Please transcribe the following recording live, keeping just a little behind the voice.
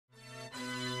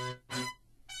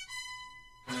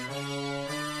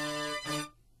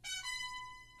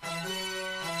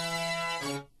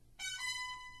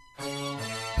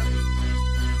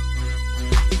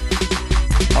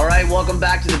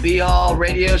back to the BHAW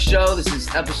radio show. This is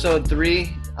episode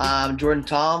 3. I'm Jordan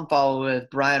Tom, followed with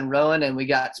Brian Rowan, and we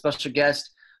got special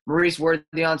guest Maurice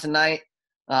Worthy on tonight.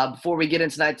 Before we get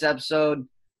into tonight's episode,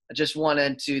 I just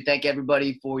wanted to thank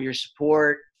everybody for your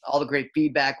support, all the great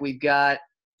feedback we've got.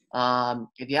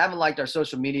 If you haven't liked our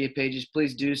social media pages,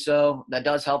 please do so. That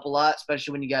does help a lot,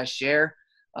 especially when you guys share.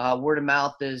 Word of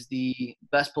mouth is the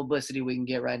best publicity we can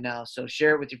get right now. So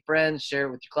share it with your friends, share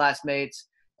it with your classmates,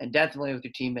 and definitely with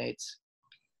your teammates.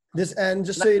 Just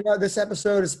so you know, this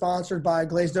episode is sponsored by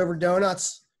Glazed Over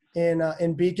Donuts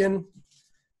in Beacon,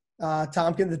 the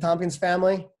Tompkins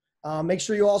family. Make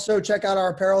sure you also check out our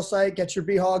apparel site. Get your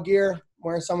BHAW gear. I'm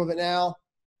wearing some of it now.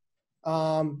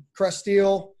 Crest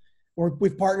Steel,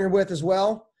 we've partnered with as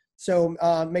well. So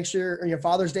make sure your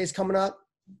Father's Day is coming up.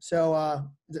 So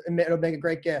it'll make a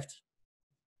great gift.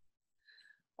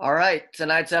 All right,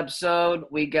 tonight's episode,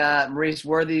 we got Maurice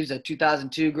Worthy, who's a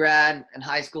 2002 grad in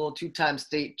high school, 2-time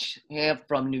state champ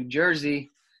from New Jersey.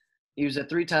 He was a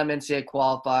 3-time NCAA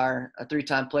qualifier, a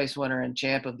 3-time place winner and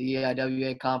champ of the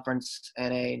EIWA conference,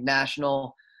 and a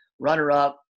national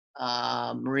runner-up.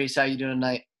 Maurice, how you doing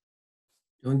tonight?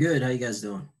 Doing good. How you guys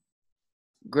doing?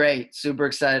 Great. Super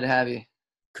excited to have you.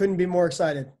 Couldn't be more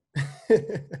excited.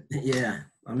 Yeah,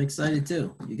 I'm excited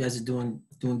too. You guys are doing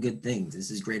good things.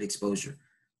 This is great exposure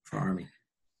for Army.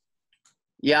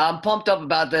 Yeah, I'm pumped up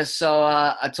about this. So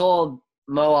I told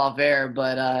Mo off air,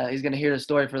 but he's going to hear the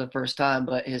story for the first time.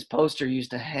 But his poster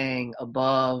used to hang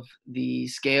above the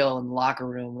scale in the locker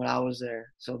room when I was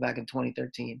there. So back in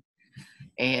 2013.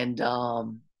 And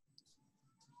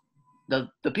the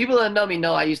people that know me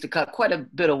know I used to cut quite a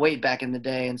bit of weight back in the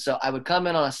day. And so I would come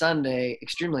in on a Sunday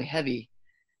extremely heavy,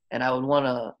 and I would want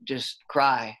to just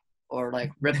cry or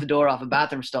like rip the door off a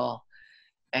bathroom stall.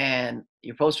 And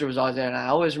your poster was always there. And I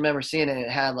always remember seeing it. It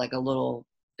had like a little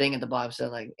thing at the bottom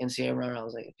said like NCAA runner. I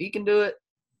was like, if he can do it,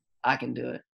 I can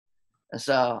do it. And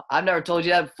so I've never told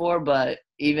you that before, but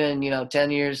even,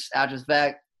 10 years after the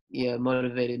fact,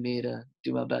 motivated me to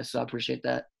do my best. So I appreciate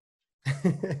that.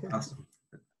 Awesome.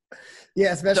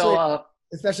 Yeah,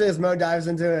 especially as Mo dives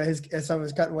into some of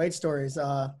his cutting weight stories.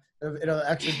 It'll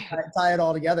actually tie it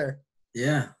all together.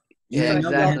 Yeah. Yeah,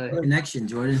 exactly. Connection,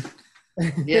 Jordan.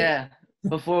 Yeah,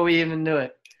 before we even knew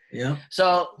it. Yeah.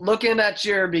 So looking at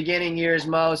your beginning years,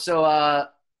 Mo, so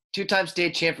 2-time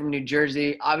state champ from New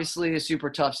Jersey, obviously a super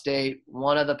tough state,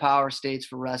 one of the power states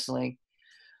for wrestling.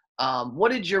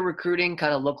 What did your recruiting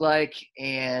kind of look like,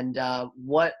 and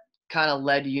what kind of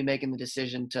led to you making the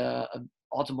decision to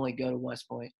ultimately go to West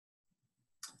Point?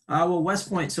 Well, West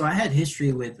Point, so I had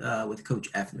history with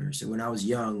Coach Effner. So when I was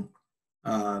young,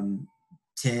 10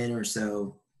 or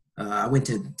so, I went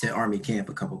to Army camp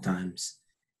a couple times.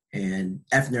 And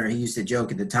Effner, he used to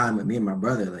joke at the time with me and my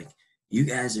brother, like, you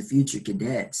guys are future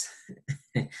cadets.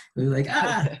 We were like,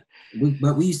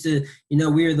 but we used to,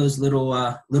 we were those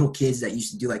little kids that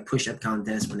used to do like push-up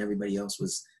contests when everybody else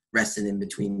was resting in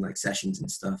between like sessions and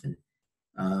stuff. And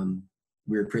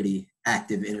we were pretty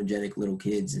active, energetic little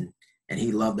kids, and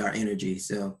he loved our energy.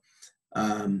 So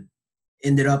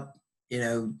ended up,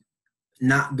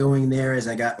 not going there as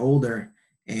I got older.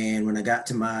 And when I got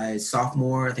to my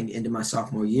sophomore, I think into my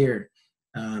sophomore year,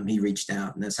 he reached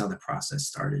out, and that's how the process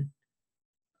started.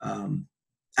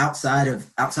 Outside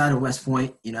of West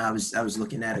Point, I was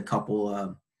looking at a couple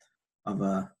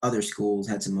of other schools,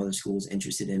 had some other schools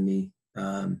interested in me.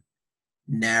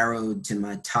 Narrowed to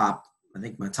my top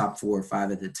 4 or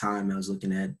 5 at the time. I was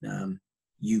looking at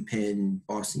UPenn,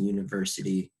 Boston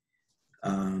University,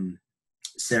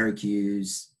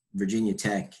 Syracuse, Virginia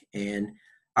Tech, and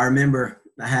I remember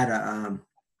I had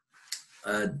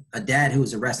a dad who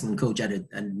was a wrestling coach at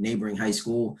a neighboring high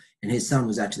school, and his son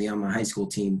was actually on my high school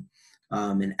team.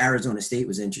 And Arizona State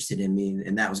was interested in me,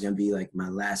 and that was going to be like my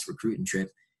last recruiting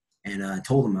trip. And I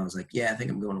told him, I was like, yeah, I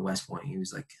think I'm going to West Point. He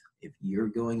was like, if you're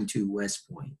going to West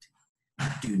Point,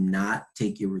 do not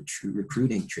take your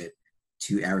recruiting trip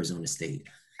to Arizona State.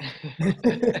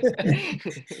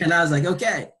 And I was like,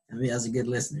 okay. I mean, I was a good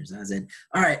listener. So I said,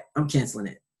 all right, I'm canceling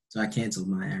it. So I canceled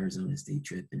my Arizona State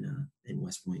trip, and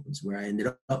West Point was where I ended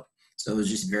up. So I was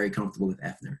just very comfortable with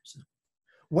Effner. So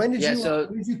when did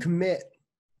you commit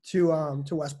to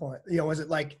West Point? Was it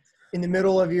like in the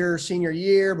middle of your senior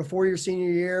year, before your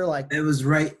senior year? Like it was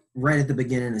right at the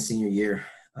beginning of senior year.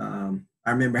 I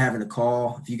remember having a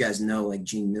call. If you guys know, like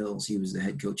Gene Mills, he was the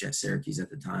head coach at Syracuse at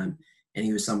the time, and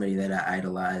he was somebody that I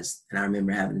idolized. And I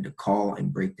remember having to call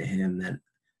and break to him that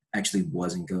actually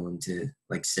wasn't going to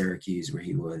like Syracuse where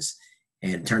he was.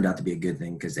 And it turned out to be a good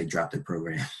thing because they dropped the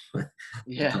program a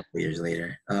couple years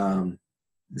later.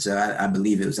 So I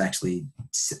believe it was actually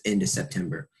end of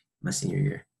September, my senior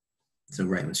year. So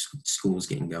right when school was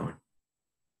getting going.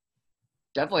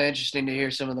 Definitely interesting to hear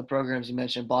some of the programs you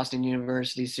mentioned. Boston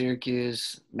University,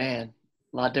 Syracuse, man,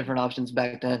 a lot of different options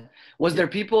back then. Was there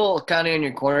people kind of in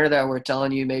your corner that were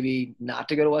telling you maybe not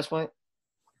to go to West Point?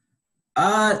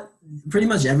 Pretty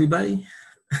much everybody.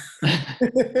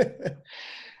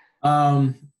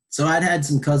 So I'd had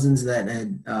some cousins that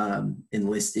had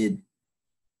enlisted.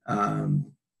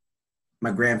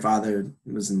 My grandfather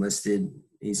was enlisted.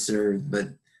 He served, but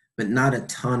not a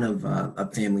ton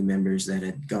of family members that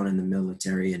had gone in the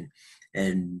military,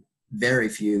 and very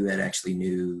few that actually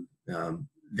knew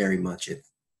very much, if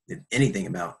anything,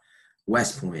 about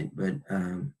West Point. But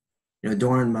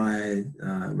during my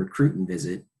recruiting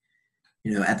visit,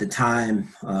 at the time,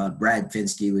 Brad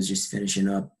Finsky was just finishing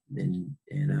up, and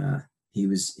he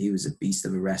was a beast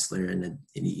of a wrestler and an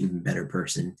even better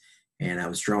person. And I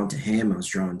was drawn to him. I was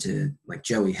drawn to like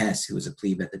Joey Hess, who was a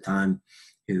plebe at the time,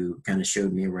 who kind of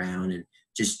showed me around, and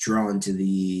just drawn to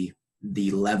the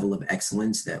level of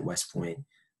excellence that West Point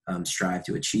strived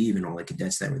to achieve, and all the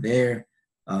cadets that were there.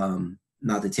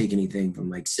 Not to take anything from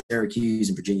like Syracuse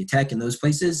and Virginia Tech and those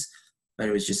places, but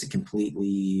it was just a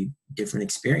completely different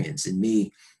experience. And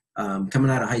me,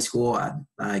 coming out of high school,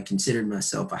 I considered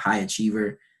myself a high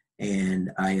achiever,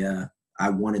 and I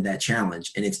wanted that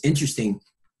challenge. And it's interesting,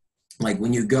 like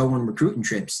when you go on recruiting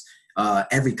trips,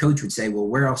 every coach would say, well,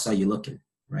 where else are you looking,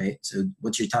 right? So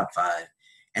what's your top 5?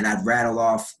 And I'd rattle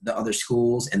off the other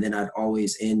schools, and then I'd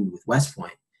always end with West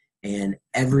Point. And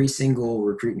every single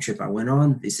recruiting trip I went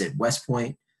on, they said, West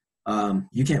Point,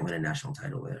 you can't win a national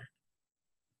title there.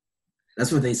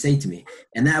 That's what they say to me.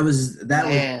 And that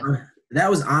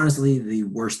was honestly the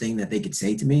worst thing that they could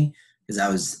say to me, because I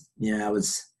was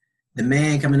the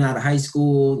man coming out of high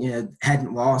school,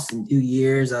 hadn't lost in 2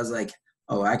 years. I was like,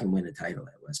 oh, I can win a title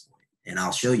at West Point, and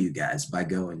I'll show you guys by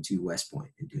going to West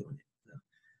Point and doing it. So,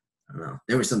 I don't know.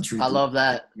 There was some truth. I love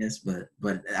that. Yes, but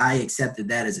I accepted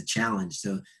that as a challenge.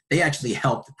 So they actually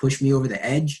helped push me over the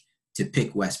edge to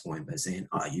pick West Point by saying,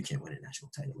 oh, you can't win a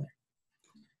national title there.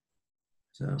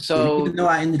 So even though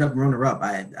I ended up runner-up,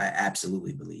 I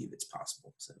absolutely believe it's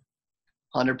possible. So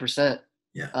 100%.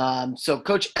 Yeah. So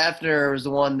Coach Effner was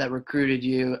the one that recruited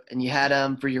you, and you had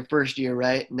him for your first year,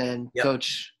 right? And then Yep.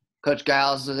 Coach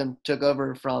Giles then took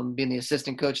over from being the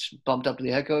assistant coach, bumped up to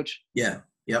the head coach. Yeah.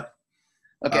 Yep.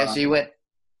 Okay, so you went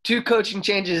 2 coaching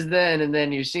changes then, and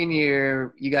then your senior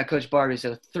year, you got Coach Barbee.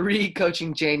 So 3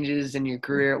 coaching changes in your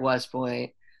career at West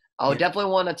Point. I would definitely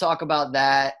want to talk about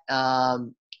that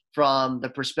from the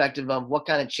perspective of what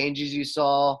kind of changes you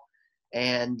saw,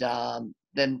 and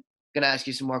then going to ask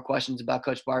you some more questions about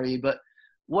Coach Barbee. But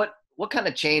what kind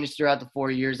of changed throughout the 4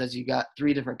 years as you got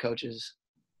 3 different coaches?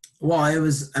 Well, it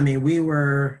was, we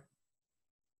were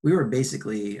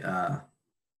basically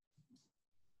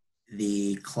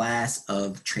the class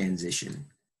of transition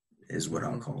is what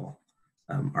I'll call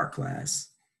our class,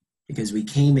 because we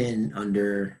came in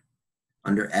under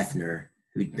Effner,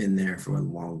 who'd been there for a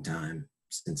long time,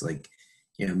 since mid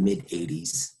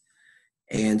 80s.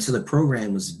 And so the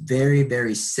program was very,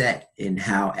 very set in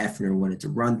how Effner wanted to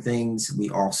run things. We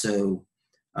also,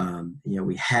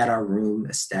 we had our room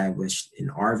established in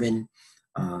Arvin.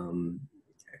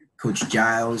 Coach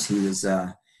Giles, he was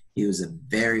a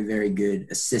very, very good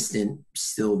assistant,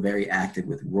 still very active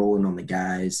with rolling with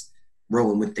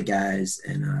the guys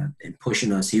and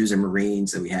pushing us. He was a Marine,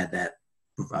 so we had that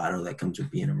bravado that comes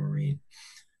with being a Marine.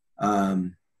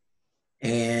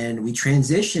 And we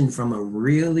transitioned from a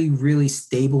really, really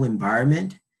stable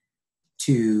environment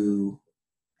to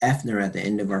Effner at the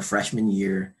end of our freshman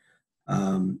year,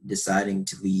 deciding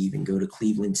to leave and go to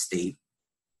Cleveland State.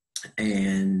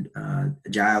 And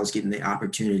Giles getting the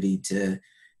opportunity to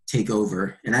take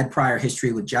over. And I had prior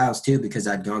history with Giles too, because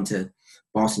I'd gone to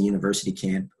Boston University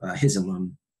camp, his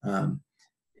alum,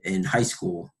 in high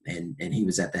school, and he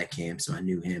was at that camp, so I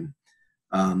knew him.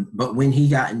 But when he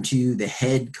got into the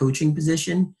head coaching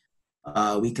position,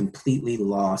 we completely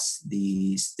lost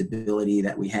the stability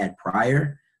that we had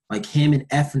prior. Like him and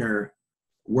Effner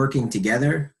working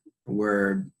together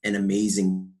were an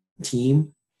amazing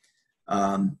team.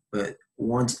 But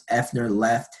once Effner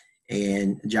left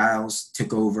and Giles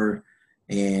took over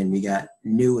and we got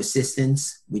new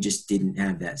assistants, we just didn't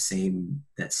have that same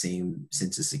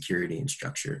sense of security and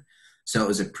structure. So it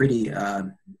was a pretty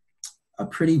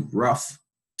rough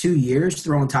 2 years.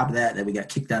 Throw on top of that we got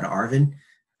kicked out of Arvin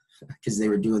because they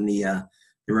were doing the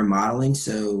remodeling.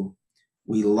 So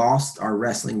we lost our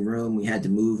wrestling room. We had to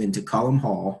move into Cullum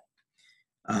Hall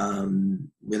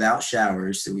without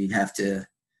showers. So we'd have to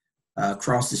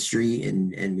cross the street,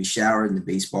 and we showered in the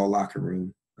baseball locker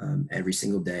room every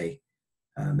single day.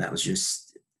 That was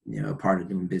just part of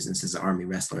doing business as an Army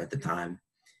wrestler at the time.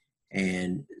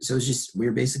 And so it's just, we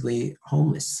were basically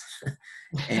homeless.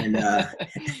 and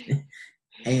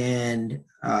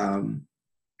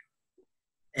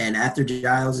and after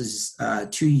Giles's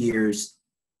 2 years,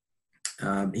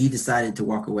 he decided to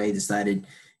walk away,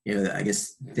 I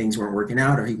guess things weren't working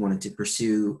out, or he wanted to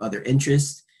pursue other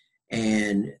interests.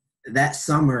 And that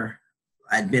summer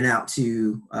I'd been out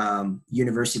to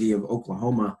University of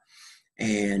Oklahoma,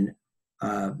 and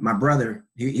my brother,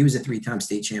 he was a 3-time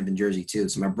state champ in Jersey too.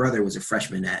 So my brother was a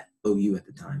freshman at OU at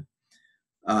the time.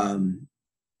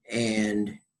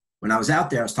 And when I was out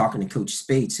there, I was talking to Coach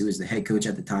Spates, who was the head coach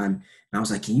at the time. And I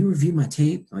was like, can you review my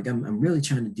tape? Like, I'm really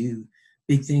trying to do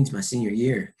big things my senior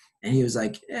year. And he was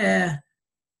like,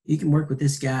 you can work with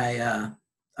this guy,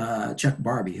 Chuck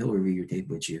Barbee. He'll review your tape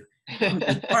with you. I was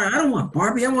like, I don't want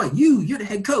Barbee. I want you. You're the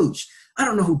head coach. I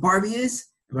don't know who Barbee is.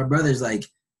 And my brother's like,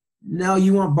 no,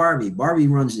 you want Barbee. Barbee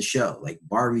runs the show. Like,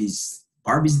 Barbee's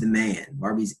the man.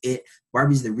 Barbie's it.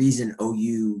 Barbie's the reason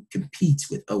OU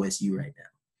competes with OSU right now.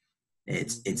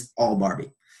 It's all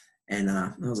Barbee. And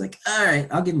I was like, all right,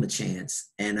 I'll give him a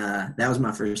chance. And that was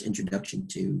my first introduction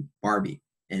to Barbee.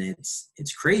 And it's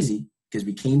crazy because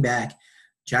we came back,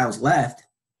 Giles left,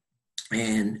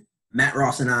 and Matt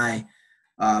Ross and I,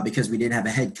 because we didn't have a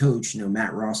head coach,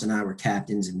 Matt Ross and I were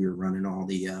captains, and we were running all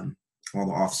the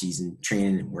off-season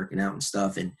training and working out and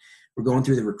stuff. And we're going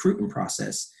through the recruitment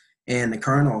process. And the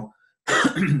colonel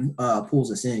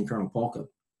pulls us in, Colonel Polka.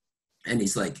 And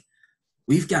he's like,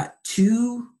 we've got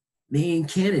 2 main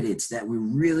candidates that we're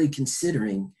really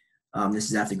considering. This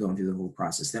is after going through the whole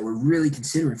process, that we're really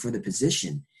considering for the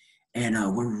position. And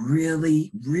we're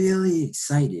really, really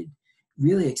excited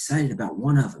about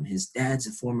one of them. His dad's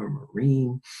a former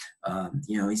Marine.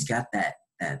 He's got that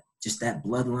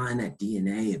bloodline, that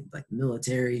DNA of like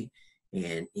military.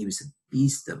 And he was a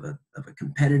beast of a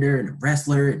competitor and a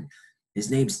wrestler. And his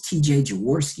name's TJ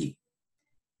Jaworski.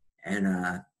 And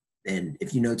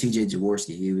if you know TJ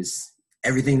Jaworski, he was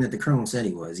everything that the colonel said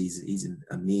he was. He's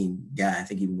a mean guy. I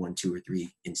think he won 2 or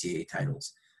 3 NCAA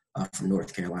titles from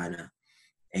North Carolina.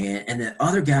 And the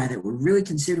other guy that we're really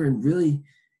considering, really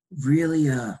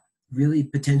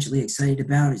potentially excited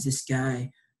about is this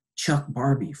guy, Chuck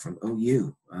Barbee from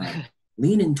OU.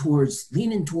 Leaning towards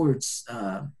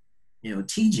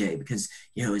TJ because,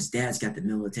 his dad's got the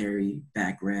military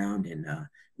background, and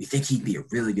we think he'd be a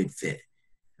really good fit.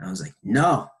 And I was like,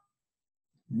 no,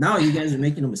 you guys are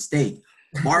making a mistake.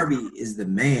 Barbee is the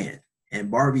man,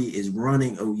 and Barbee is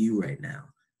running OU right now.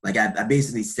 Like, I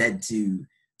basically said to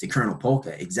Colonel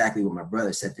Polka exactly what my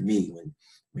brother said to me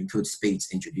when Coach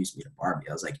Spates introduced me to Barbee.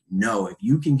 I was like, no, if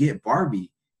you can get Barbee,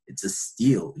 it's a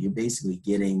steal. You're basically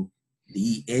getting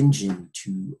the engine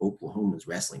to Oklahoma's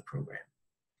wrestling program.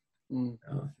 And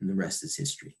the rest is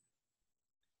history.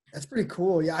 That's pretty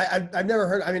cool. Yeah, I've never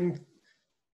heard. I mean,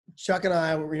 Chuck and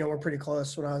I, we're pretty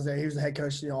close when I was there. He was the head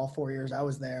coach, all 4 years I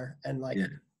was there. And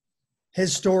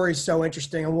his story's so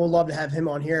interesting, and we'll love to have him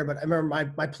on here. But I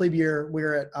remember my plebe year,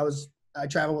 I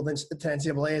traveled to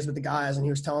NCAAs with the guys, and he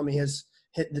was telling me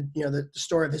the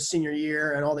story of his senior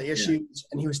year and all the issues.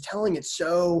 And he was telling it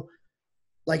so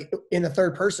like in the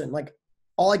third person. Like,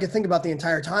 all I could think about the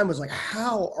entire time was like,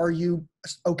 how are you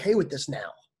okay with this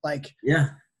now? Like,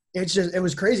 it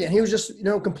was crazy. And he was just,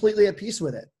 completely at peace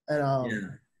with it. And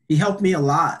he helped me a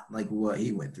lot, like what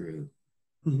he went through,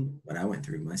 what I went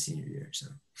through my senior year. So,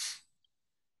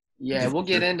 yeah, we'll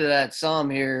get into that some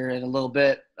here in a little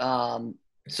bit.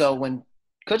 So when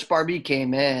Coach Barbee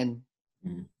came in,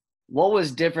 what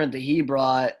was different that he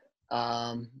brought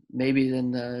maybe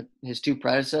than his 2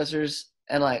 predecessors?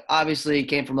 And like, obviously he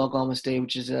came from Oklahoma State,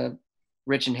 which is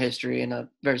rich in history and a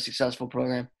very successful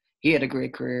program. He had a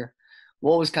great career.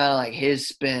 What was kind of like his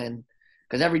spin?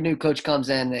 Because every new coach comes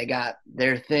in, they got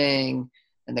their thing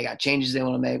and they got changes they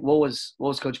want to make. What was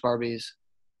Coach Barbee's?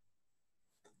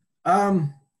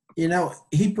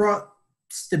 He brought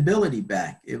stability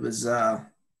back. It was a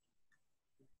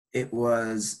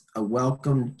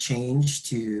welcome change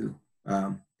to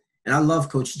and I love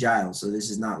Coach Giles, so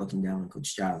this is not looking down on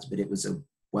Coach Giles, but it was a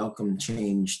welcome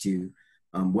change to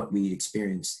what we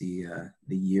experienced the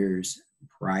years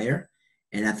prior.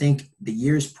 And I think the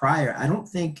years prior, I don't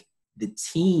think the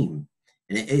team,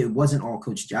 and it wasn't all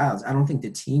Coach Giles, I don't think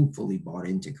the team fully bought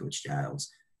into Coach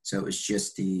Giles. So it was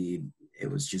just a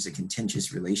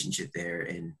contentious relationship there.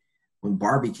 And when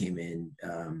Barbee came in,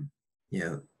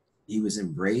 he was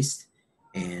embraced,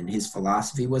 and his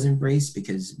philosophy was embraced,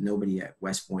 because nobody at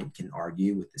West Point can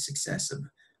argue with the success of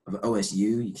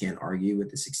OSU. You can't argue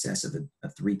with the success of a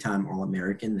 3-time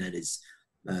All-American that is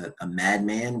a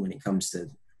madman when it comes to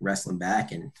wrestling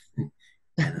back. And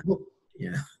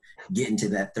getting to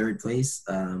that third place.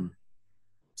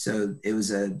 So it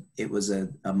was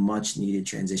a much needed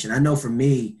transition. I know for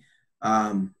me,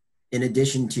 in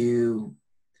addition to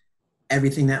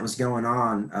everything that was going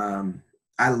on,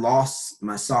 I lost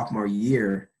my sophomore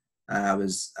year. I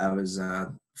was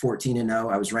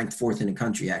 14-0. I was ranked 4th in the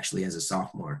country actually as a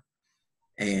sophomore,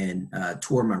 and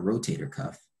tore my rotator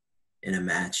cuff in a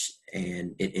match,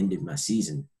 and it ended my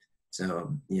season.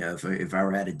 So, if I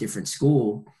were at a different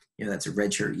school, that's a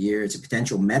redshirt year. It's a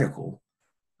potential medical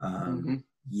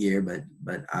year,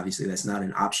 but obviously that's not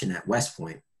an option at West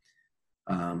Point.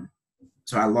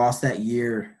 So I lost that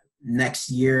year. Next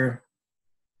year,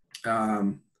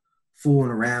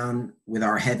 fooling around with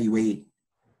our heavyweight,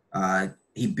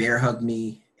 he bear hugged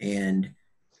me, and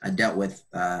I dealt with,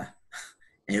 and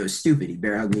it was stupid. He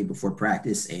bear hugged me before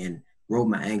practice and rolled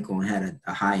my ankle and had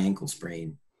a high ankle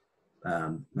sprain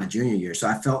my junior year. So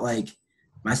I felt like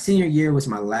my senior year was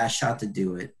my last shot to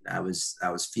do it. I was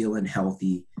feeling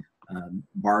healthy.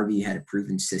 Barbee had a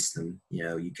proven system.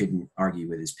 You couldn't argue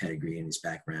with his pedigree and his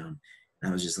background. And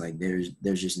I was just like, there's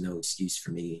just no excuse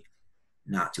for me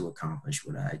not to accomplish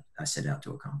what I set out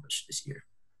to accomplish this year.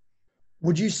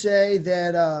 Would you say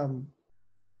that,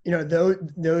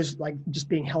 those like just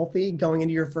being healthy going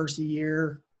into your first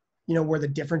year, were the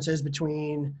differences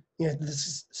between,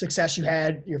 the success you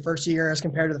had your first year as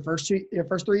compared to the your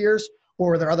first 3 years? Or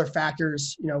were there other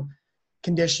factors,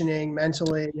 conditioning,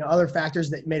 mentally, other factors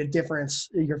that made a difference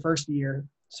in your first year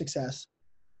success?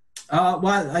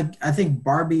 Well, I think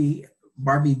Barbee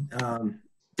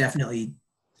definitely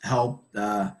helped.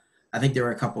 I think there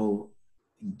were a couple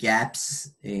gaps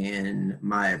in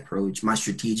my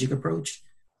strategic approach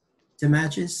to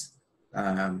matches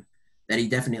that he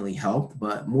definitely helped.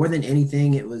 But more than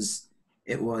anything, it was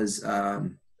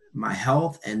my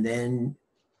health, and then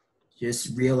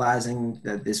just realizing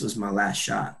that this was my last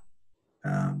shot.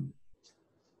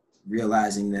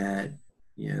 Realizing that,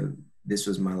 this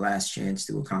was my last chance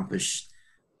to accomplish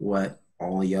what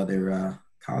all the other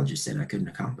colleges said I couldn't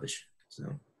accomplish.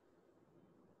 So,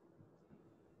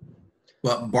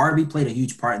 well, Barbee played a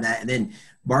huge part in that. And then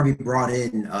Barbee brought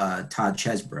in Todd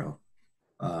Chesbrough,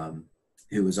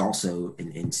 who was also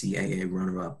an NCAA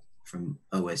runner-up from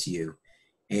OSU.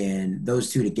 And those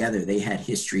two together, they had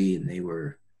history, and they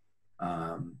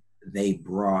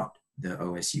brought the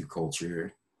OSU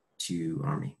culture to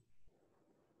Army.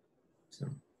 So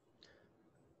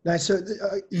nice. So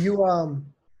you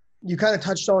kind of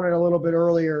touched on it a little bit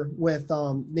earlier with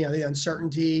the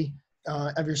uncertainty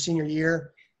of your senior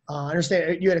year. I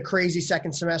understand you had a crazy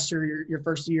second semester your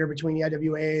first year between the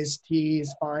IWAs,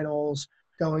 T's, finals,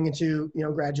 going into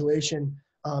graduation.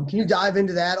 Can you dive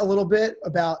into that a little bit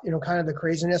about kind of the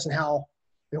craziness and how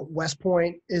West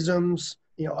Point isms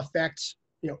affect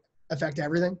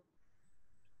everything?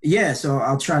 Yeah, so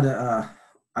I'll try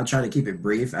to keep it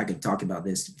brief. I could talk about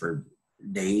this for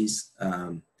days,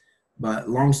 but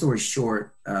long story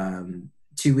short,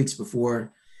 2 weeks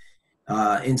before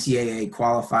NCAA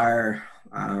qualifier,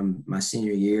 my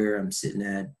senior year, I'm sitting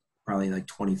at probably like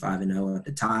 25-0 at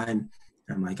the time.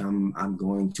 I'm like, I'm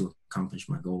going to accomplish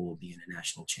my goal of being a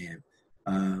national champ.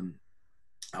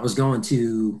 I was going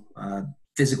to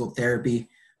physical therapy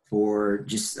for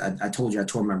I told you I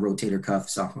tore my rotator cuff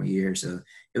sophomore year. So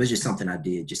it was just something I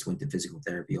did, just went to physical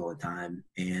therapy all the time.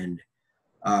 And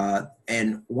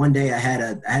one day I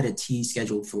had a T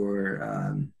scheduled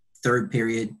for third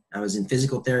period. I was in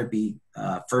physical therapy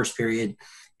first period,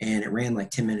 and it ran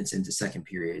like 10 minutes into second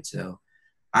period. So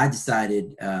I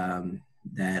decided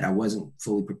that I wasn't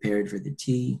fully prepared for the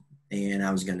T, and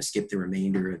I was going to skip the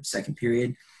remainder of second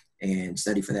period and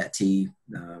study for that T,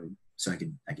 so I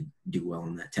could do well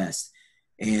on that test.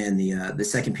 And the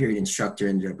second period instructor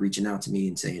ended up reaching out to me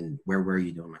and saying, "Where were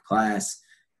you during my class?"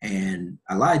 And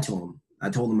I lied to him. I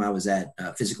told him I was at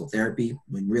physical therapy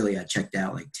when really I checked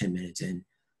out like 10 minutes in.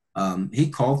 He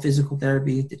called physical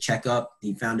therapy to check up.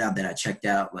 He found out that I checked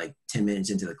out like 10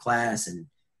 minutes into the class and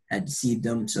had deceived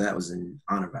him. So that was an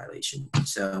honor violation.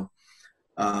 So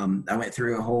I went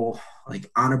through a whole like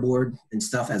honor board and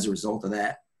stuff as a result of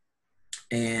that.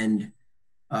 And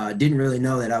didn't really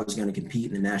know that I was going to compete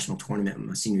in the national tournament in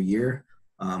my senior year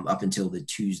up until the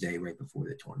Tuesday right before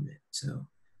the tournament. So,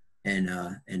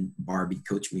 and Barbee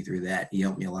coached me through that. He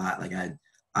helped me a lot. Like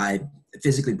I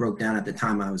physically broke down at the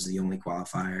time. I was the only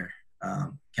qualifier.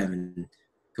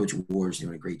 Coach Ward's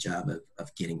doing a great job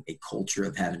of getting a culture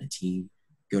of having a team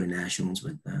go to nationals.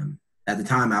 But at the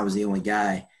time, I was the only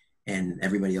guy, and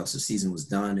everybody else's season was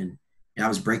done. And I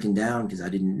was breaking down because I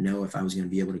didn't know if I was going to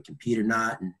be able to compete or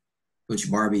not. And Coach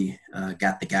Barbee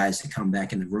got the guys to come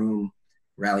back in the room,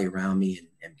 rally around me,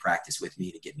 and practice with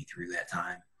me to get me through that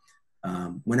time.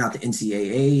 Went out to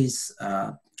NCAAs,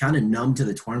 kind of numb to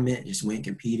the tournament, just went,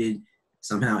 competed,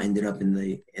 somehow ended up in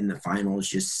the finals,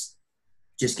 just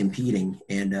competing.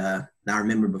 And I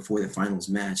remember before the finals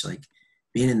match, like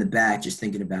being in the back, just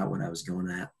thinking about what I was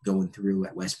going through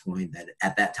at West Point, that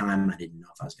at that time I didn't know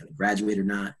if I was going to graduate or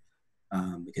not,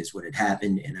 because what had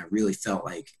happened. And I really felt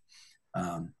like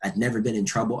I'd never been in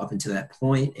trouble up until that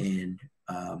point, and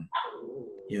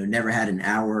never had an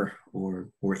hour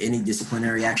or any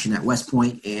disciplinary action at West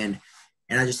Point. And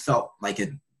I just felt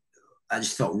I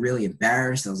just felt really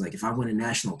embarrassed. I was like, if I win a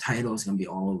national title, it's going to be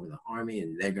all over the Army,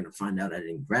 and they're going to find out I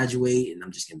didn't graduate, and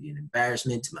I'm just going to be an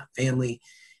embarrassment to my family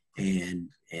and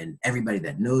everybody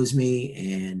that knows me.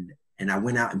 And I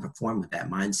went out and performed with that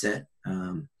mindset.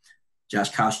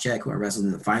 Josh Koscheck, who I wrestled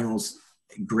in the finals,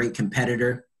 great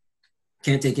competitor.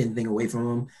 Can't take anything away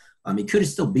from him. He could have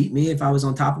still beat me if I was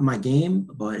on top of my game,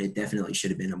 but it definitely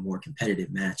should have been a more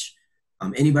competitive match.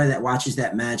 Anybody that watches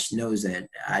that match knows that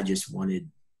I just wanted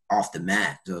off the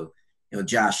mat. So,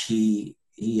 Josh, he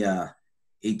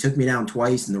took me down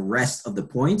twice, and the rest of the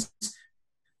points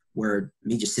were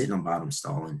me just sitting on bottom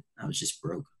stalling. I was just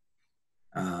broke.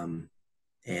 And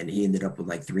he ended up with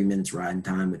like 3 minutes riding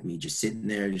time with me just sitting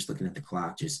there, just looking at the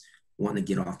clock, just wanting to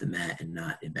get off the mat and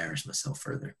not embarrass myself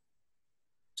further.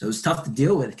 So it was tough to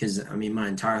deal with because, my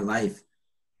entire life,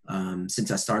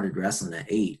 since I started wrestling at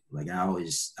 8, like I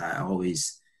always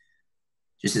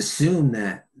just assumed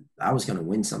that I was going to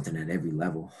win something at every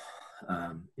level.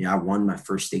 I won my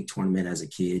first state tournament as a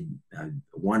kid. I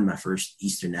won my first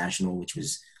Eastern National, which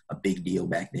was a big deal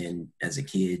back then as a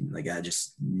kid. Like I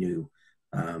just knew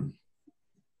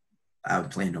I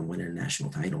would plan on winning a national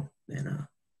title, and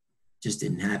just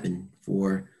didn't happen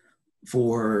for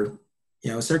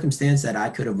a circumstance that I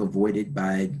could have avoided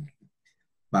by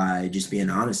just being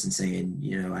honest and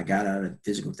saying, I got out of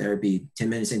physical therapy 10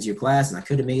 minutes into your class and I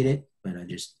could have made it, but I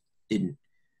just didn't.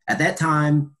 At that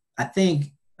time, I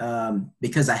think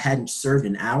because I hadn't served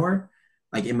an hour,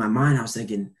 like in my mind, I was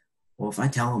thinking, well, if I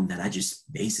tell them that I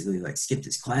just basically like skipped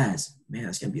this class, man,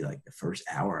 that's going to be like the first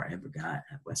hour I ever got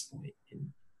at West Point.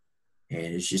 And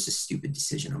it's just a stupid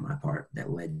decision on my part that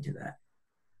led to that.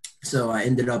 So I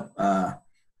ended up,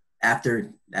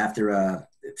 after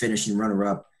finishing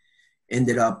runner-up,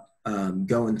 ended up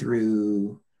going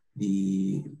through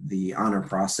the honor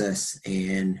process,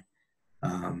 and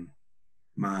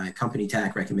my company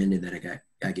TAC recommended that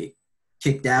I get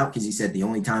kicked out because he said the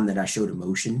only time that I showed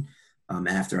emotion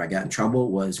after I got in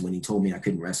trouble was when he told me I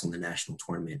couldn't wrestle in the national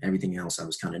tournament. Everything else I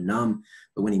was kind of numb,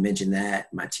 but when he mentioned that,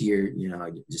 my tear,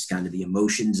 just kind of the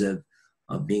emotions of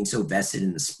being so vested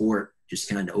in the sport just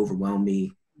kind of overwhelmed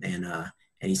me, and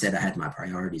he said I had my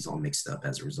priorities all mixed up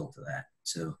as a result of that.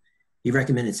 So he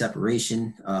recommended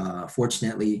separation.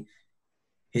 Fortunately,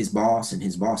 his boss and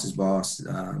his boss's boss,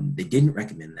 they didn't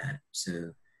recommend that.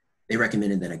 So they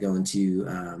recommended that I go into,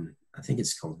 I think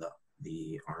it's called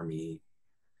the Army.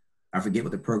 I forget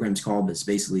what the program's called, but it's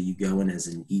basically you go in as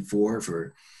an E4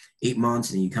 for 8 months,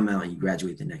 and then you come out and you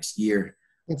graduate the next year.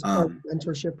 It's a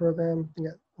mentorship program.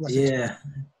 Yeah,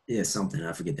 something.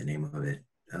 I forget the name of it.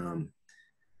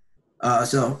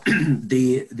 So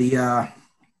the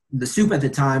soup at the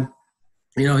time,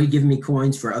 he'd given me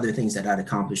coins for other things that I'd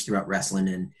accomplished throughout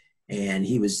wrestling, and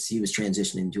he was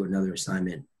transitioning to another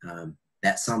assignment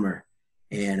that summer.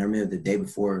 And I remember the day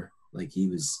before, like he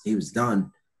was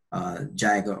done,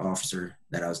 JAG officer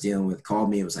that I was dealing with called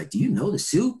me and was like, "Do you know the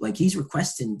soup? Like he's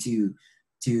requesting to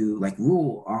like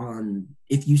rule on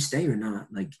if you stay or not.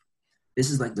 Like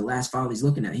this is like the last file he's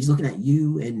looking at. He's looking at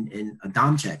you and a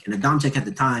Domchek. And a Domchek at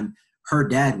the time, her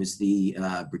dad was the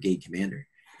brigade commander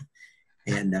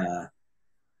and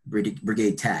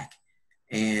brigade TAC.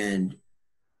 And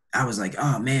I was like,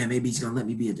 oh man, maybe he's gonna let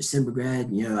me be a December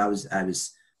grad. I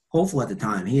was hopeful at the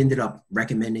time. He ended up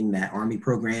recommending that Army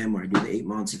program where I do the 8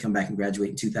 months and come back and graduate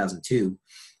in 2002.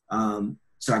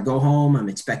 So I go home, I'm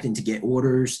expecting to get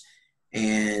orders,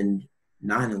 and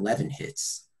 9/11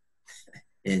 hits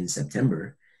in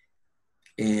September.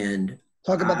 And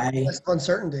talk about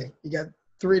uncertainty. You got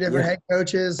 3 different head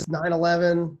coaches,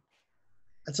 9/11.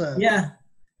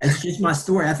 It's just my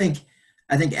story. I think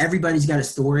everybody's got a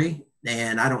story,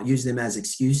 and I don't use them as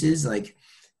excuses. Like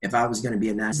if I was going to be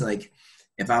a national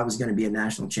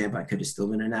champ, I could have still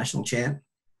been a national champ.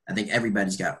 I think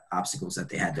everybody's got obstacles that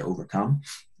they had to overcome.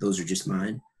 Those are just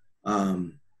mine.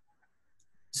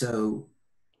 So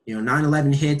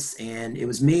 9/11 hits, and it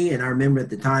was me. And I remember at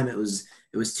the time it was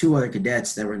 2 other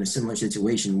cadets that were in a similar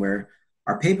situation where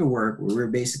our paperwork, we were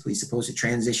basically supposed to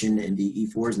transition and be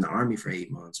E4s in the Army for 8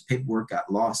 months. Paperwork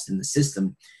got lost in the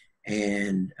system,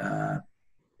 and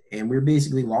and we were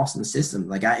basically lost in the system.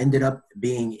 Like I ended up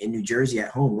being in New Jersey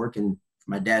at home working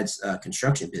for my dad's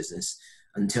construction business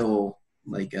until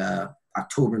like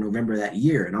October, November that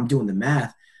year. And I'm doing the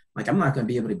math. Like I'm not going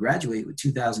to be able to graduate with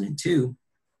 2002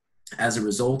 as a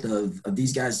result of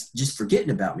these guys just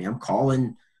forgetting about me. I'm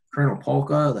calling Colonel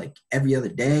Polka like every other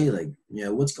day, like, you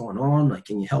know, what's going on? Like,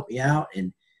 can you help me out?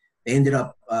 And they ended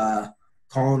up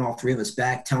calling all three of us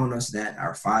back, telling us that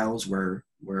our files were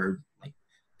like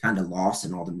kind of lost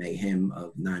in all the mayhem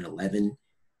of 9/11,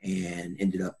 and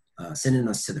ended up sending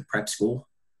us to the prep school,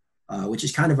 which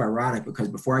is kind of ironic because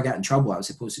before I got in trouble, I was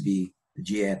supposed to be the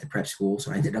GA at the prep school.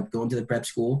 So I ended up going to the prep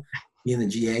school, being the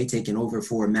GA, taking over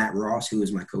for Matt Ross, who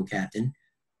was my co-captain,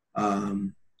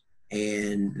 and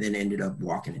then ended up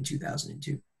walking in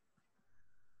 2002.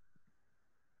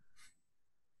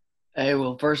 Hey,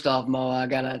 well, first off, Mo, I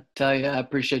got to tell you, I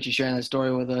appreciate you sharing that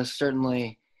story with us.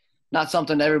 Certainly not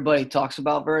something everybody talks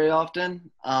about very often.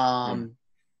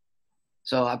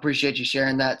 So I appreciate you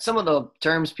sharing that. Some of the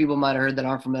terms people might have heard that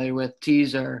aren't familiar with,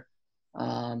 T's are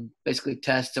basically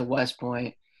tests at West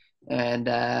Point, and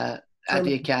at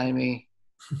the academy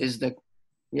is the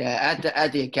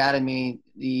at the academy,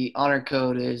 the honor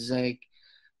code is like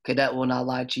cadet will not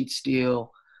lie, cheat,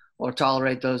 steal, or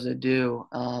tolerate those that do.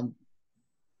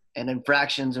 And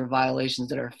infractions or violations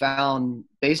that are found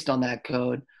based on that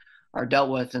code are dealt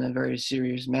with in a very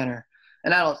serious manner.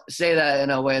 And I don't say that in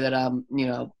a way that I'm, you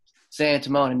know, saying it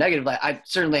to Mo in a negative light. I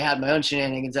certainly had my own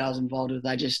shenanigans that I was involved with.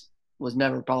 I just was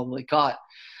never probably caught.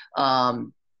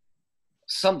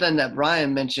 Something that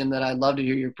Brian mentioned that I'd love to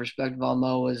hear your perspective on,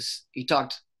 Mo, was he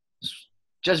talked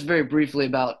just very briefly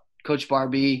about Coach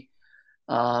Barbee.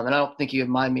 And I don't think you would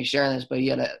mind me sharing this, but he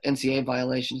had an NCAA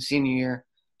violation senior year,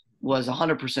 was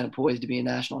 100% poised to be a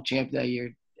national champion that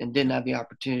year and didn't have the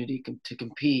opportunity to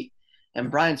compete.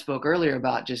 And Brian spoke earlier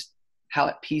about just how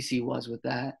at peace he was with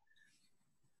that.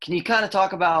 Can you kind of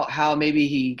talk about how maybe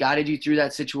he guided you through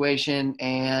that situation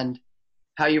and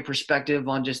how your perspective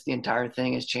on just the entire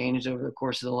thing has changed over the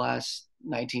course of the last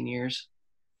 19 years?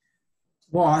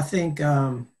 Well, I think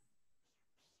at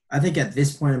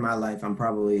this point in my life, I'm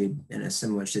probably in a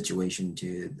similar situation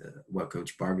to what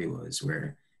Coach Barbee was,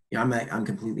 where, you know, I'm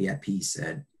completely at peace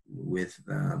with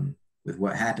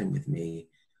what happened with me.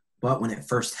 But when it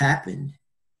first happened,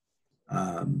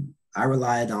 I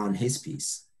relied on his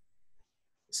peace.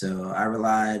 So I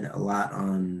relied a lot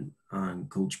on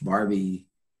Coach Barbee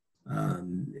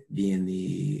being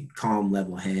the calm,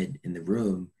 level head in the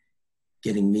room,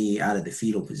 getting me out of the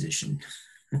fetal position.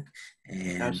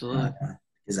 And Absolutely.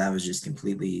 because I was just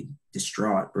completely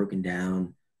distraught, broken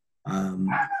down.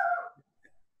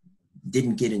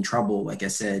 Didn't get in trouble, like I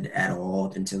said, at all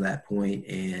up until that point,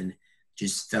 and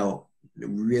just felt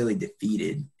really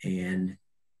defeated. And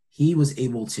he was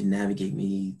able to navigate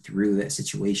me through that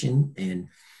situation. And,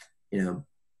 you know,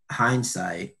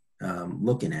 hindsight,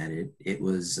 looking at it, it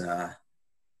was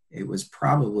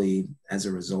probably as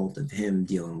a result of him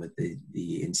dealing with the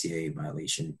NCAA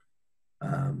violation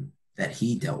that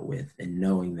he dealt with, and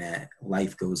knowing that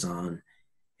life goes on,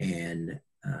 and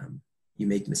you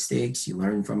make mistakes, you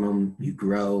learn from them, you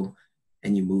grow,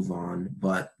 and you move on.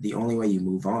 But the only way you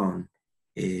move on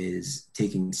is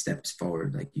taking steps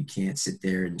forward. Like, you can't sit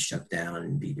there and shut down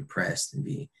and be depressed and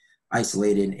be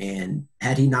isolated. And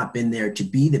had he not been there to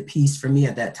be the piece for me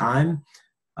at that time,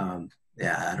 I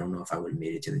don't know if I would have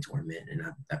made it to the tournament, and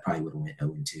I probably would have went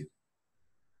 0-2.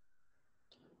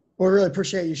 Well, I really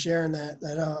appreciate you sharing that.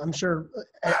 I'm sure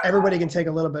everybody can take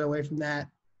a little bit away from that,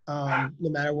 no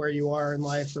matter where you are in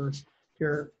life, or if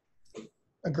you're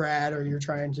a grad or you're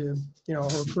trying to, you know,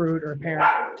 recruit, or a parent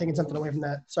taking something away from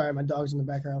that. Sorry, my dog's in the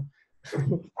background.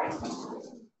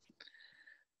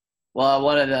 Well, I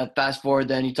wanted to fast forward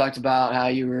then. You talked about how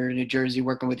you were in New Jersey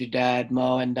working with your dad,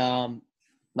 Mo, and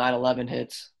 9/11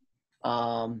 hits.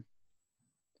 I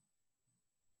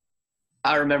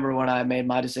remember when I made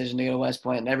my decision to go to West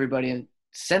Point, and everybody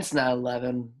since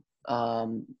 9/11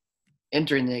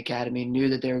 entering the academy knew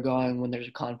that they were going when there's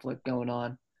a conflict going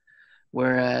on.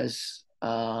 Whereas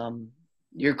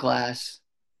your class,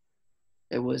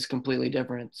 it was completely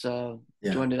different. So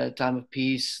joined at a time of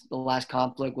peace. The last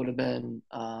conflict would have been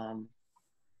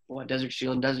Desert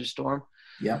Shield and Desert Storm.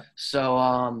 Yeah.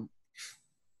 So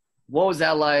what was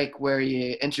that like, where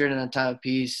you entered in a time of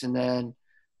peace, and then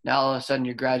now all of a sudden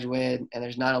you're graduated and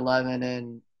there's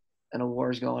 9/11 and a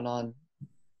war is going on?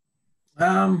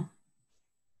 I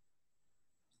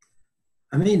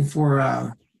mean, for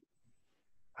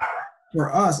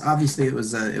us, obviously it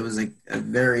was a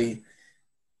very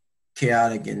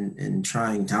chaotic and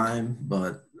trying time,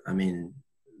 but I mean,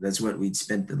 that's what we'd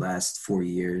spent the last 4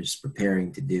 years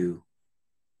preparing to do.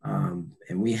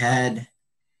 And we had,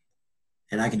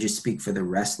 and I can just speak for the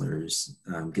wrestlers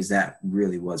because that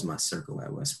really was my circle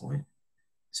at West Point.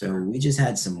 So we just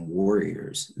had some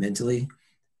warriors mentally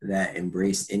that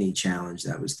embraced any challenge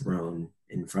that was thrown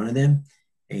in front of them.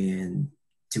 And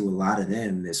to a lot of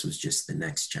them, this was just the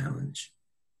next challenge.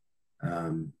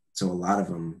 So a lot of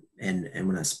them, and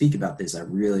when I speak about this, I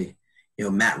really,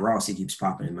 Matt Ross, he keeps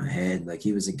popping in my head. Like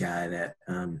he was a guy that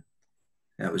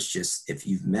that was just, if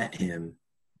you've met him,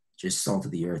 just salt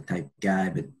of the earth type guy,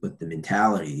 but with the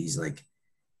mentality,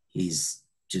 he's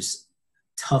just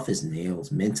tough as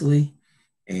nails mentally.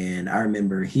 And I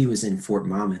remember he was in Fort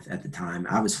Monmouth at the time.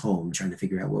 I was home trying to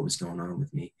figure out what was going on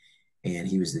with me. And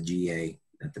he was the GA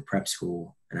at the prep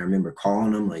school. And I remember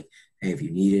calling him like, hey, if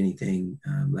you need anything,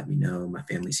 let me know. My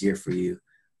family's here for you.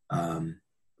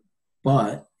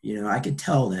 But, I could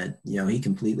tell that, he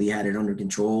completely had it under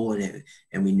control, and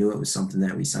we knew it was something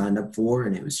that we signed up for.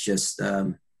 And it was just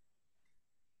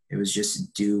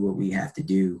do what we have to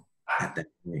do at that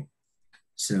point.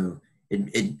 So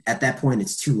at that point,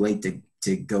 it's too late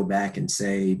to go back and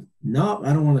say, no,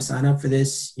 I don't want to sign up for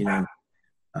this.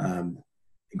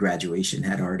 Graduation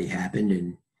had already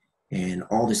happened, and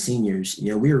all the seniors,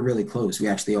 we were really close. We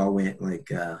actually all went and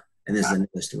this is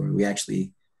another story. We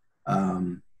actually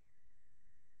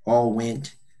all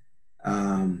went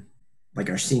like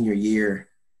our senior year,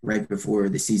 right before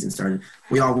the season started.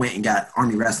 We all went and got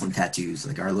Army wrestling tattoos,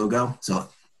 like our logo. So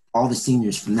all the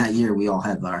seniors from that year, we all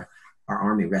have our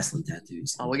Army wrestling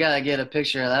tattoos. Oh, we got to get a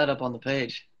picture of that up on the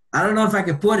page. I don't know if I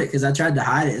could put it because I tried to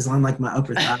hide it. It's on like my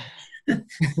upper thigh.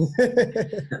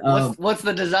 What's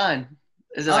the design?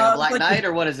 Is it like a black knight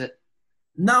or what is it?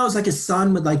 No, it's like a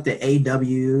sun with like the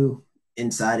AW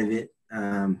inside of it.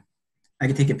 I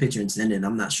could take a picture and send it.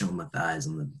 I'm not showing my thighs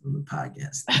on the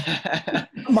podcast.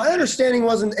 My understanding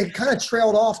wasn't, it kind of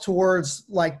trailed off towards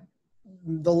like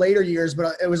the later years,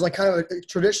 but it was like kind of a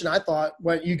tradition. I thought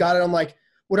when you got it on like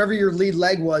whatever your lead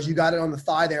leg was, you got it on the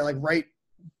thigh there, like right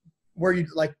where you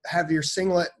like have your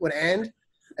singlet would end.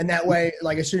 And that way,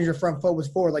 like as soon as your front foot was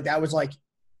forward, like that was like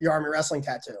your Army wrestling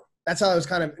tattoo. That's how it was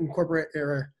kind of incorporated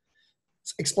or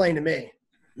explained to me.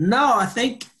 No, I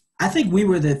think we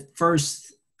were the first.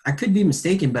 I could be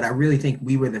mistaken, but I really think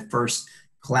we were the first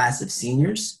class of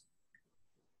seniors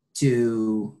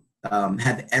to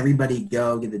have everybody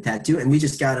go get the tattoo, and we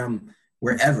just got them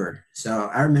wherever.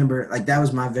 So I remember, like, that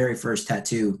was my very first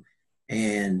tattoo,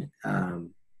 and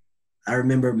I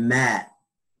remember Matt,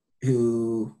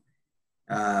 who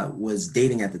was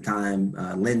dating at the time,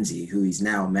 Lindsay, who he's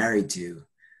now married to.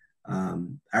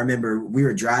 I remember we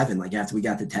were driving, like, after we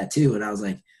got the tattoo, and I was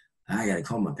like, I got to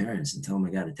call my parents and tell them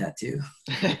I got a tattoo.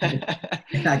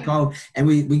 And I called, and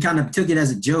we kind of took it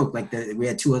as a joke. Like we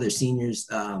had two other seniors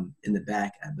in the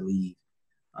back, I believe.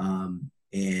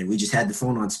 And we just had the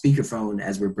phone on speakerphone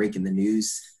as we're breaking the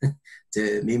news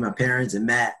to me, my parents, and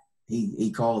Matt.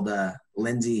 He called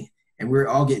Lindsay, and we were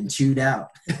all getting chewed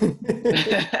out. But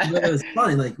it was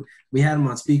funny. Like we had them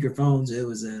on speakerphones. It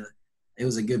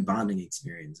was a good bonding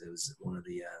experience. It was one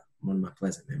of my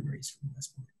pleasant memories from this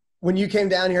point. When you came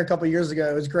down here a couple of years ago,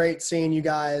 it was great seeing you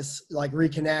guys like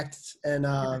reconnect and,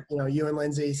 you and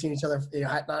Lindsay seeing each other,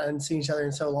 not seen each other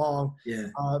in so long. Yeah.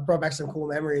 Brought back some cool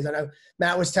memories. I know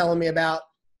Matt was telling me about,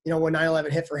 when 9/11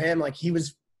 hit for him, like he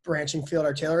was branching field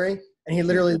artillery and he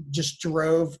literally just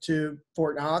drove to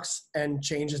Fort Knox and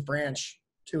changed his branch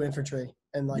to infantry.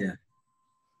 And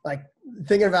like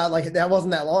thinking about like, that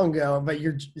wasn't that long ago, but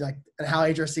you're like, and how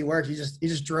HRC works, he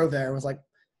just drove there and was like,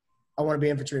 I want to be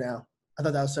infantry now. I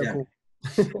thought that was so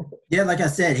cool. Yeah, like I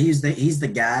said, he's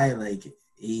the guy. Like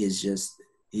he's just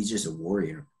a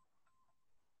warrior.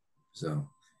 So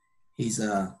he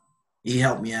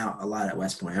helped me out a lot at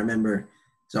West Point. I remember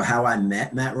how I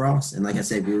met Matt Ross, and like I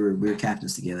said, we were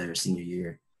captains together our senior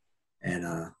year, and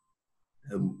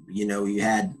you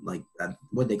had like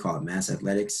what they call it, mass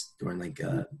athletics during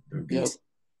beats.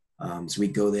 Yep. So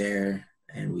we'd go there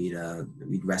and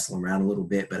we'd wrestle around a little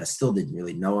bit, but I still didn't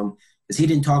really know him. Because he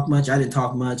didn't talk much, I didn't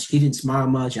talk much. He didn't smile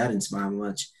much, I didn't smile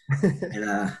much. And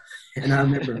I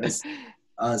remember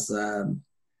us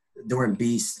during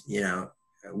Beast,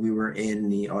 we were in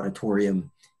the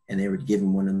auditorium and they were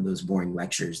giving one of those boring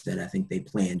lectures that I think they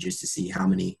planned just to see how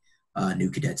many new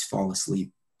cadets fall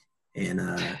asleep. And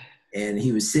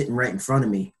he was sitting right in front of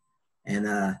me, and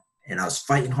I was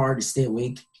fighting hard to stay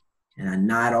awake, and I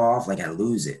nod off like I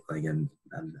lose it, like I'm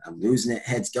losing it,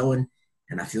 head's going.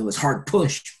 And I feel this hard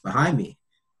push behind me.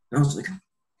 And I was like,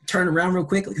 turn around real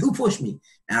quick, like, who pushed me?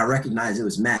 And I recognized it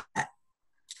was Matt.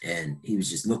 And he was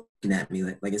just looking at me.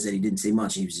 Like I said, he didn't say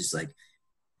much. He was just like,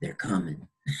 they're coming.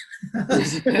 I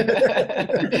was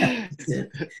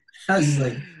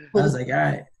like, all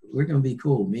right, we're going to be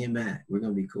cool. Me and Matt, we're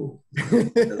going to be cool.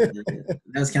 That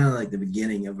was kind of like the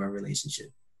beginning of our relationship.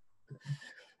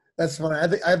 That's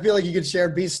funny. I feel like you could share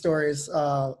beast stories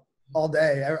all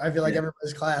day. I feel like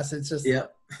everybody's class. It's just,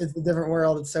 it's a different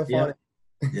world. It's so funny.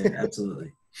 Yeah,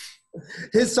 absolutely.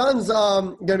 His son's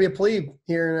going to be a plebe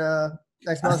here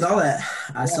next month.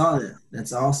 I saw that.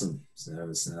 That's awesome. So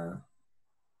it's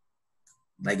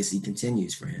legacy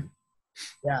continues for him.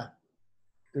 Yeah.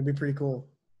 It'd be pretty cool.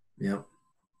 Yep.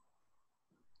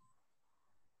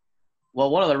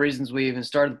 Well, one of the reasons we even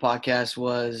started the podcast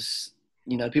was,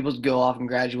 people go off and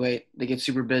graduate. They get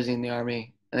super busy in the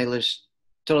Army, and they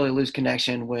totally lose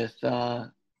connection with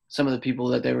some of the people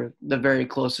that they were the very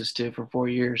closest to for 4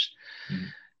 years. Mm-hmm.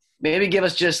 Maybe give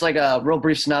us just like a real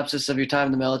brief synopsis of your time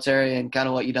in the military and kind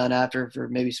of what you done after for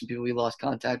maybe some people you lost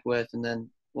contact with, and then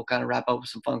we'll kind of wrap up with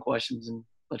some fun questions and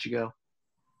let you go.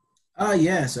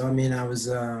 Yeah. So, I mean, I was,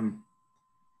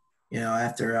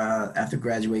 after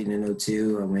graduating in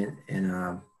 2002, I went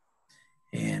and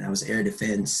I was air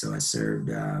defense. So I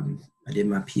served, I did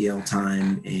my PL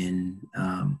time in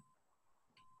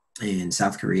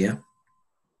South Korea.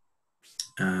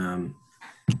 And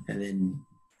then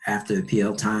after the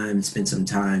PL time, spent some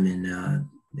time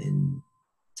in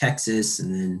Texas,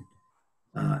 and then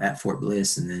at Fort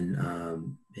Bliss, and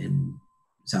then in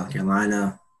South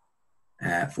Carolina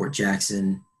at Fort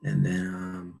Jackson, and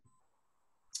then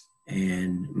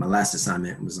and my last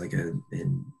assignment was like an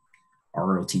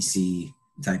ROTC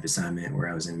type assignment where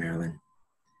I was in Maryland,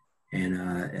 and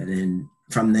then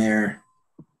from there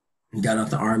got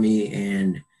out the Army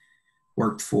and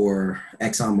worked for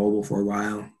ExxonMobil for a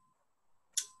while.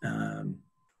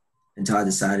 Until I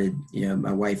decided,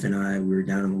 my wife and I, we were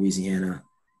down in Louisiana,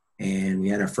 and we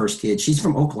had our first kid. She's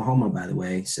from Oklahoma, by the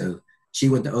way. So she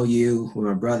went to OU with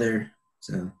my brother.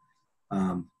 So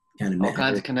kind of met all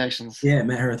kinds her. Of connections. Yeah,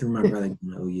 met her through my brother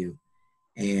going to OU.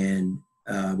 And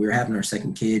we were having our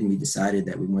second kid, and we decided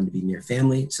that we wanted to be near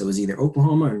family. So it was either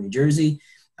Oklahoma or New Jersey.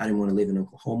 I didn't want to live in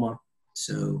Oklahoma.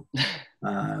 So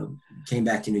came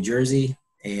back to New Jersey,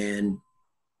 and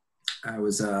I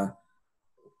was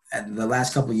at the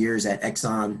last couple of years at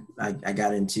Exxon, I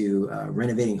got into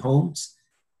renovating homes,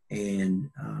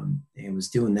 and was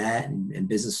doing that, and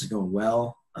business was going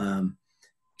well.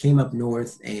 Came up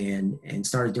north and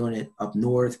started doing it up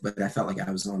north, but I felt like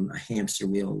I was on a hamster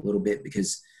wheel a little bit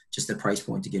because just the price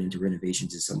point to get into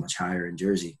renovations is so much higher in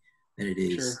Jersey than it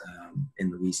is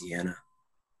in Louisiana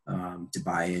to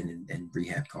buy in and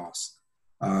rehab costs.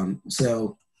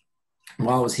 So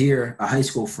while I was here, a high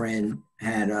school friend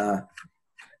had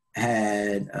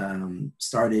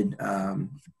started an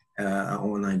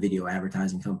online video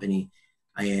advertising company,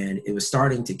 and it was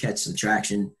starting to catch some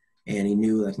traction. And he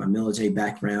knew like my military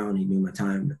background, he knew my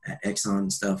time at Exxon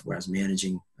and stuff, where I was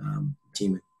managing a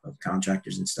team of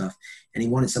contractors and stuff. And he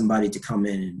wanted somebody to come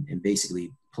in and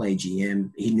basically play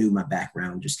GM. He knew my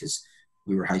background just because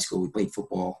we were high school. We played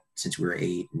football since we were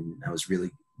 8, and I was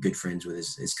really good friends with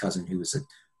his cousin, who was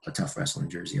a tough wrestler in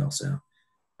Jersey also.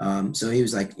 So he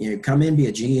was like, come in, be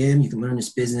a GM. You can learn this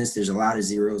business. There's a lot of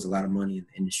zeros, a lot of money in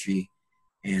the industry.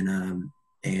 And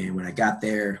when I got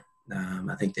there,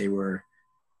 I think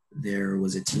there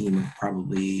was a team of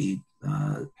probably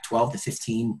 12 to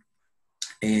 15.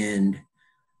 And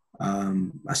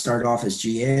I started off as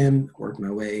GM, worked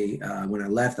my way. When I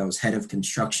left, I was head of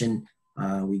construction.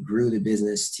 We grew the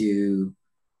business to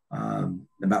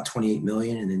about 28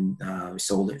 million, and then we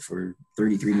sold it for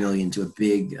 33 million to a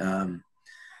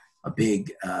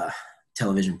big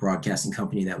television broadcasting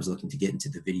company that was looking to get into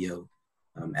the video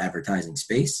advertising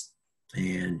space.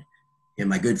 And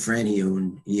my good friend, he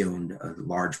owned a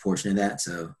large portion of that,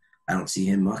 so I don't see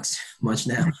him much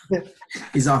now.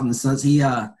 He's off in the suns. He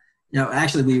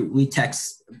actually we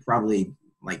text probably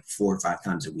like 4 or 5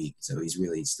 times a week, so he's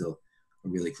really still a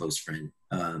really close friend.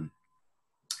 So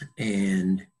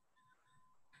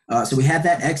we had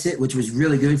that exit, which was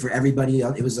really good for everybody.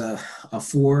 It was a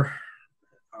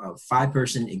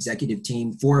 5-person executive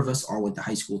team. 4 of us all went to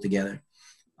high school together.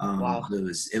 Wow.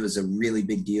 It was a really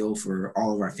big deal for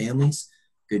all of our families.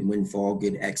 Good windfall,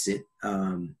 good exit.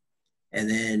 And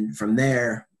then from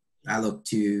there, I looked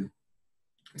to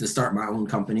start my own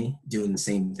company, doing the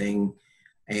same thing.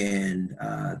 And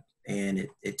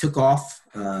it took off,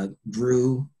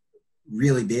 grew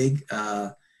really big,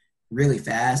 really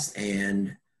fast.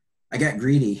 And I got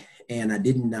greedy, and I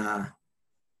didn't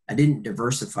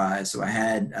diversify. So I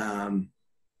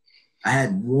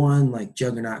had one like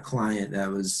juggernaut client that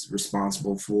was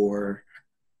responsible for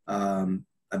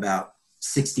about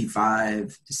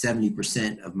 65 to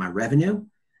 70% of my revenue.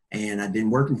 And I've been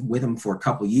working with him for a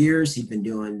couple years. He's been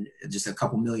doing just a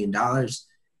couple $1 million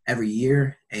every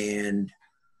year. And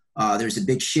there's a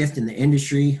big shift in the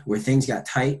industry where things got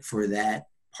tight for that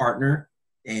partner.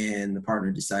 And the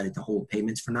partner decided to hold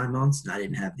payments for 9 months. And I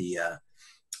didn't have the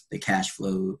cash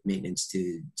flow maintenance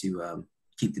to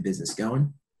keep the business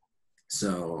going.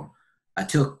 So I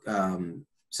took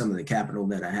some of the capital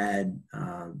that I had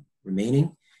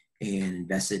remaining and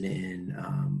invested in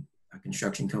a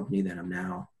construction company that I'm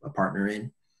now a partner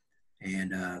in.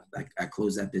 And I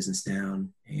closed that business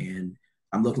down, and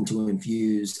I'm looking to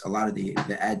infuse a lot of the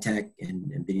ad tech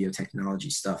and video technology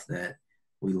stuff that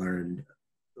we learned,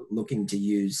 looking to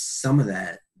use some of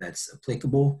that's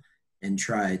applicable and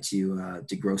try to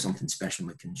grow something special in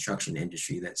the construction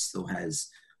industry that still has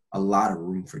a lot of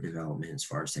room for development as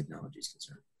far as technology is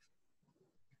concerned.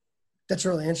 That's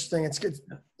really interesting. It's good.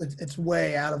 It's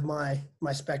way out of my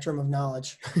spectrum of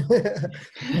knowledge.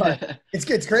 But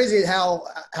it's crazy how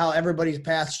everybody's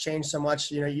paths change so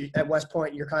much. You at West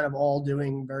Point, you're kind of all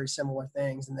doing very similar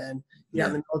things, and then you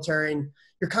have the military, and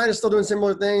you're kind of still doing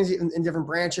similar things in different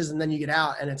branches, and then you get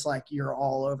out, and it's like you're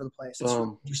all over the place. It's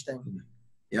really interesting.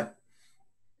 Yep.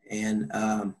 And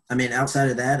I mean, outside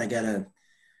of that, I got a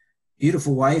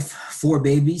beautiful wife, 4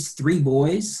 babies, 3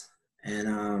 boys,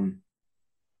 and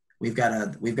we've got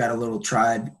a little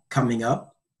tribe coming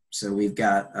up. So we've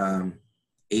got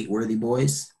 8 worthy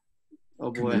boys.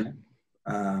 Oh boy.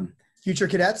 Future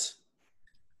cadets?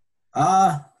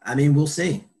 I mean, we'll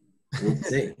see. We'll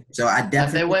see. So I definitely.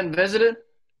 Have they went and visited?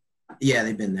 Yeah,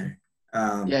 they've been there.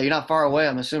 Yeah, you're not far away,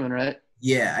 I'm assuming, right?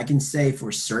 Yeah, I can say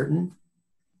for certain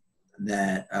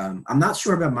that I'm not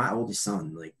sure about my oldest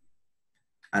son. Like,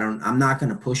 I'm not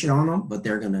going to push it on them, but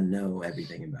they're going to know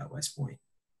everything about West Point.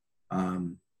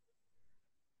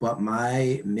 But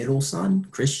my middle son,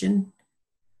 Christian,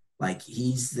 like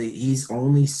he's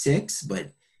only 6,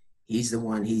 but he's the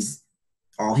one.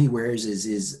 All he wears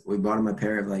is we bought him a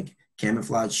pair of like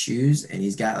camouflage shoes, and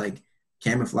he's got like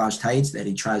camouflage tights that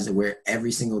he tries to wear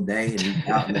every single day.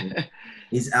 And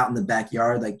he's out in the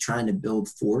backyard, like trying to build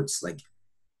forts, like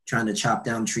trying to chop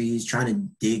down trees, trying to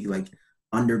dig like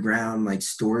underground like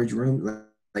storage room.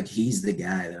 Like he's the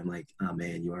guy that I'm like, oh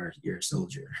man, you're a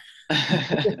soldier.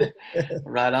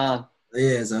 Right on.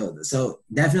 Yeah, so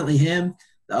definitely him.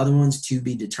 The other ones to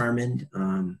be determined.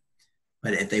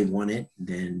 But if they want it,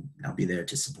 then I'll be there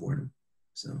to support them.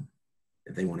 So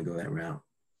if they want to go that route.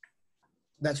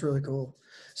 That's really cool.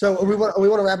 So we want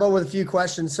to wrap up with a few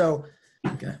questions. So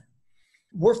okay.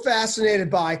 We're fascinated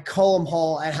by Cullom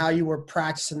Hall and how you were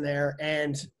practicing there,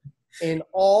 and in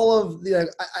all of the,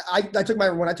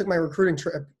 when I took my recruiting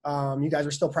trip, you guys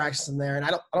were still practicing there, and I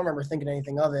don't remember thinking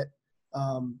anything of it.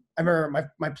 I remember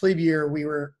my plebe year,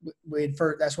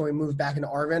 that's when we moved back into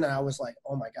Arvin, and I was like,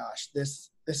 oh my gosh, this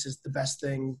is the best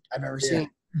thing I've ever seen.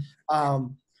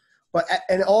 But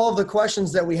and all of the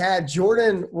questions that we had,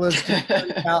 Jordan was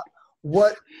concerned about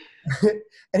what,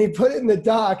 and he put it in the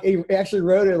doc. He actually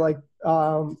wrote it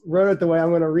the way I'm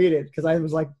going to read it, because I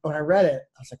was like, when I read it,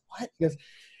 I was like, what? He goes,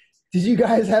 did you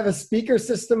guys have a speaker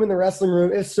system in the wrestling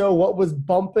room? If so, what was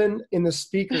bumping in the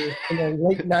speakers in the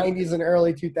late 90s and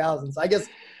early 2000s? I guess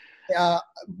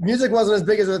music wasn't as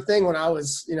big as a thing when I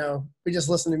was, we just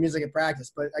listened to music at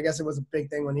practice, but I guess it was a big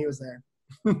thing when he was there.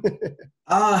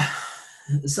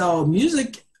 So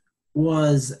music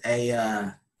was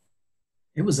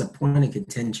it was a point of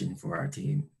contention for our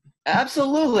team.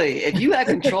 Absolutely. If you had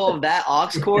control of that aux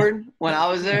cord when I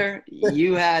was there,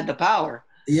 you had the power.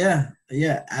 Yeah,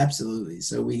 absolutely.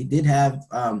 So we did have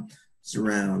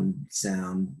surround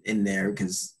sound in there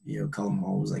because, Cullom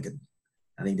Hall was like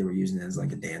I think they were using it as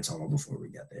like a dance hall before we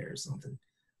got there or something.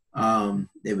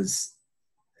 It was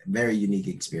a very unique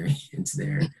experience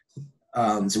there.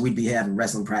 So we'd be having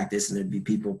wrestling practice, and there'd be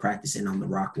people practicing on the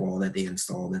rock wall that they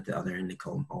installed at the other end of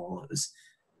Cullom Hall.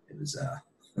 It was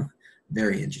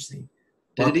very interesting.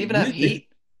 Did it even have heat?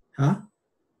 Huh?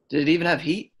 Did it even have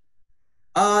heat?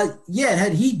 Yeah, it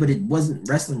had heat, but it wasn't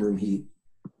wrestling room heat.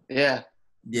 Yeah.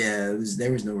 Yeah,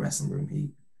 there was no wrestling room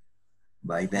heat.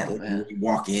 Like that, when you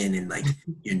walk in and like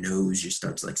your nose just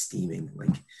starts like steaming.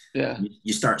 Like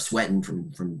you start sweating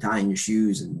from tying your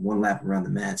shoes and one lap around the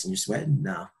mats and you're sweating.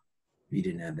 No, we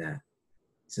didn't have that.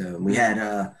 So we had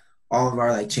all of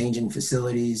our like changing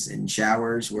facilities and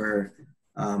showers were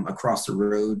across the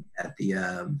road at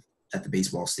the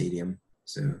baseball stadium.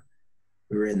 So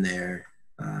we were in there.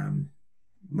 A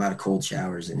lot of cold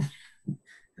showers in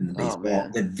the baseball.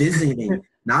 The visiting,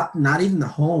 not even the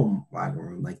home locker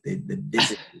room, like the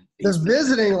visiting. The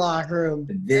visiting locker room.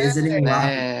 The visiting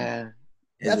locker room.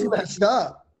 That's messed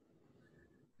up.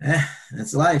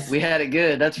 That's life. We had it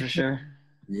good, that's for sure.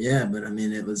 Yeah, but I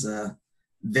mean, it was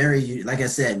very, like I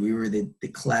said, we were the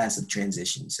class of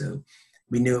transition. So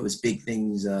we knew it was big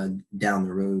things down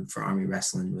the road for Army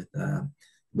wrestling with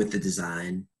the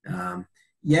design.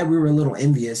 Yeah, we were a little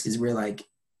envious because we're like,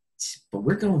 but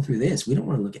we're going through this. We don't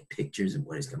want to look at pictures of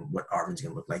what Arvin's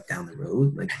going to look like down the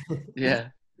road. Like, Yeah.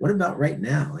 What about right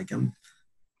now? Like,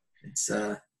 it's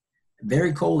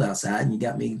very cold outside, and you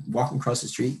got me walking across the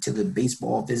street to the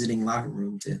baseball visiting locker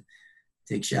room to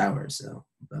take showers. So,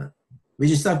 but we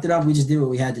just sucked it up. We just did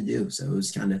what we had to do. So it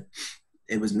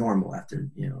was normal after,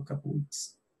 a couple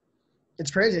weeks. It's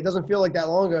crazy. It doesn't feel like that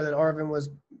long ago that Arvin was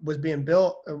being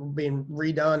built, or being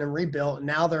redone and rebuilt.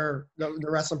 Now the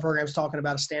wrestling program's talking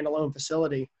about a standalone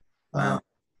facility. Wow.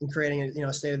 And creating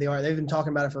a state of the art. They've been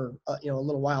talking about it for a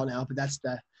little while now, but that's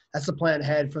the plan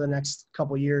ahead for the next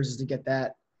couple of years, is to get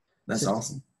that. That's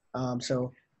awesome.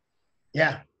 So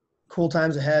yeah, cool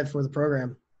times ahead for the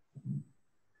program.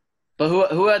 But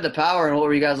who had the power, and what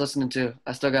were you guys listening to?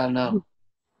 I still gotta know.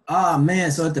 Oh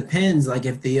man, so it depends. Like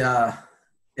if the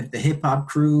hip hop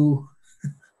crew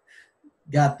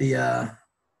got the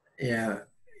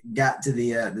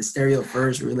stereo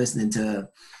first, we were listening to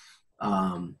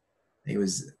it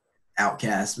was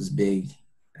Outkast was big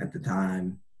at the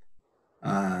time.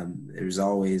 There was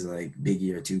always like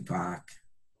Biggie or Tupac.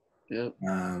 Yep.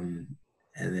 And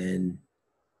then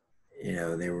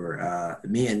they were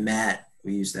me and Matt,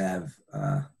 we used to have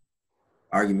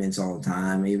arguments all the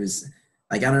time. He was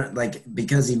like, I don't like,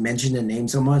 because he mentioned the name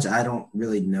so much, I don't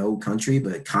really know country,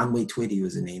 but Conway Twitty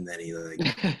was a name that he like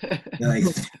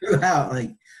threw out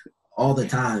like all the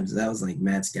time. So that was like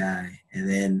Matt's guy. And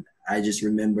then I just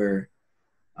remember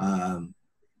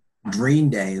Green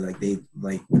Day, like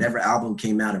whatever album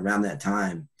came out around that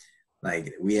time,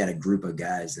 like we had a group of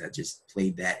guys that just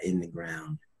played that in the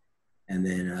ground. And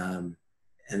then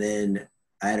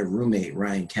I had a roommate,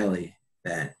 Ryan Kelly,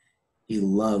 that he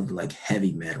loved like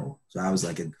heavy metal. So I was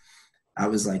like an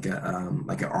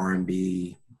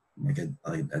R&B, like a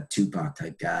Tupac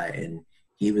type guy, and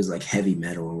he was like heavy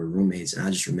metal, and we're roommates. And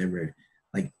I just remember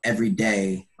like every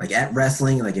day, like at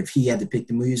wrestling, like if he had to pick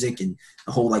the music and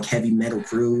the whole like heavy metal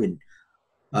crew, and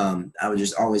I would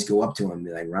just always go up to him and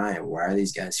be like, Ryan, why are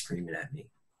these guys screaming at me?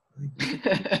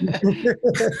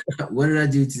 What did I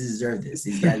do to deserve this?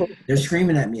 These guys, they're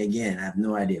screaming at me again. I have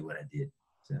no idea what I did.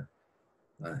 So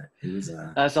it was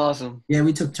That's awesome. Yeah,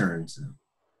 we took turns. So.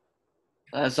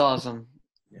 That's awesome.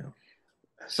 Yeah.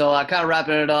 So kind of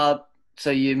wrapping it up.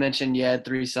 So you mentioned you had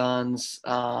 3 sons.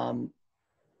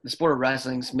 The sport of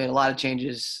wrestling's made a lot of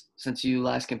changes since you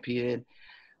last competed.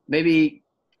 Maybe,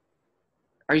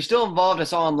 are you still involved? I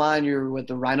saw online you're with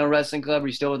the Rhino Wrestling Club. Are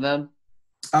you still with them?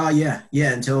 Yeah,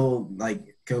 until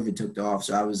like COVID took off.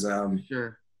 So I was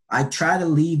sure. I try to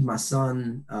leave my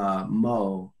son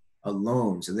Mo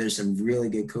alone. So there's some really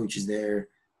good coaches there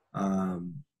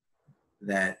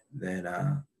that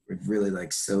really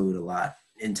like sewed a lot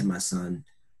into my son.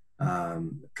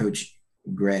 Coach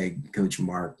Greg, Coach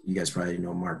Mark, you guys probably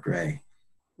know Mark Gray.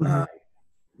 My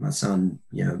son,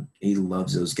 he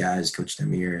loves those guys, Coach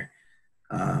Demir.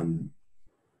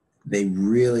 They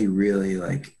really, really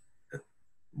like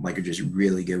are just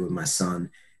really good with my son.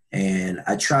 And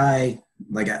I try,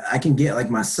 like I can get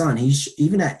like my son, he's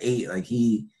even at 8, like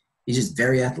he's just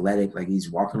very athletic. Like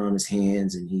he's walking on his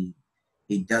hands, and he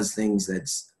does things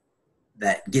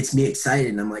that gets me excited.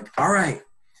 And I'm like, all right,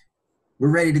 we're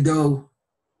ready to go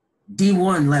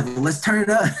D1 level. Let's turn it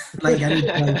up. Like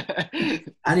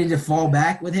I need to fall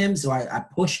back with him. So I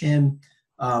push him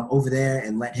over there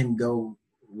and let him go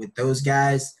with those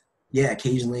guys. Yeah,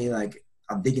 occasionally like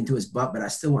I'll dig into his butt, but I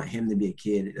still want him to be a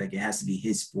kid. Like it has to be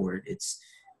his sport. It's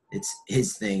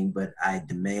his thing, but I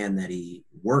demand that he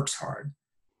works hard.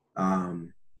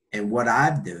 And what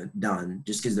I've done,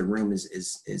 just because the room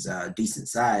is a decent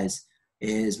size,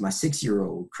 is my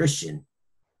 6-year-old Christian.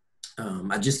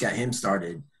 I just got him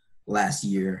started last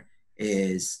year.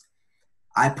 Is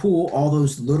I pull all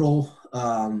those little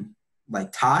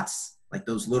like tots, like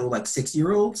those little like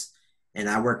 6-year-olds, and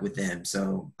I work with them.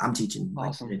 So I'm teaching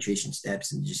like penetration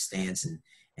steps and just stance,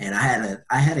 and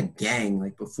I had a gang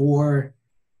like before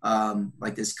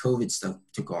like this COVID stuff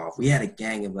took off. We had a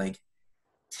gang of like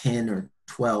 10 or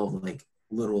 12 like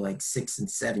little like 6 and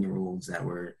 7-year-olds that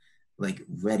were like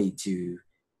ready to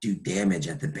do damage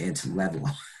at the bantam level.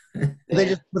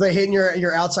 Were they hitting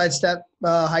your outside step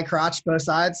high crotch both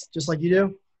sides just like you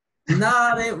do?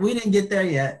 No, we didn't get there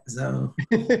yet. So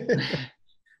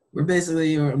we're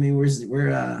basically, I mean, we're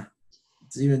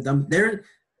it's even dumb.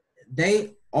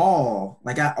 They all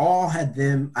like I had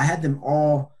them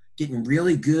all getting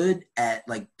really good at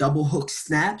like double hook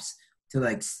snaps to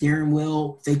like steering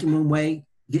wheel, faking one way,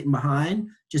 getting behind,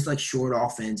 just like short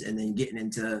offense and then getting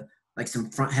into like some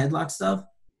front headlock stuff,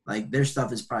 like their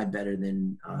stuff is probably better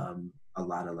than a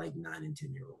lot of like 9 and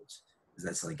 10-year-olds. Because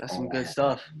that's like That's all some I good have.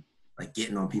 stuff. Like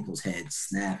getting on people's heads,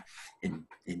 snap, and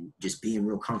just being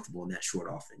real comfortable in that short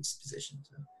offense position.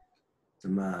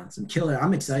 So some killer.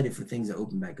 I'm excited for things to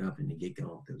open back up and to get going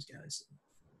with those guys.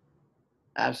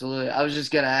 Absolutely. I was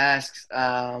just going to ask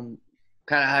kind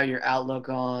of how your outlook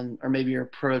on, or maybe your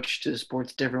approach to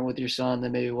sports different with your son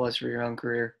than maybe it was for your own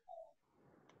career.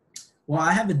 Well,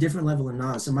 I have a different level of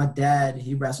knowledge. So my dad,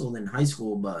 he wrestled in high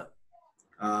school, but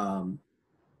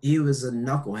he was a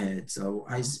knucklehead. So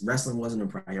wrestling wasn't a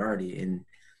priority. And,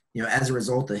 you know, as a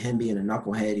result of him being a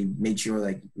knucklehead, he made sure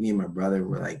like me and my brother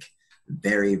were like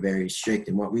very, very strict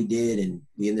in what we did. And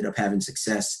we ended up having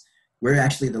success. We're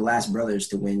actually the last brothers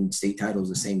to win state titles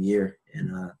the same year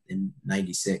in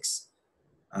 96.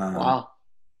 Wow.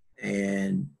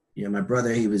 And, you know, my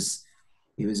brother, he was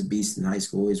a beast in high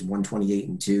school. He was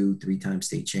 128-2, 3-time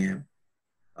state champ.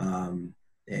 And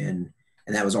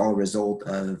that was all a result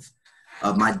of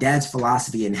my dad's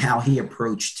philosophy and how he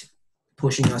approached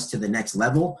pushing us to the next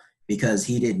level, because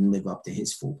he didn't live up to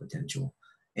his full potential.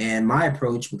 And my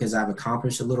approach, because I've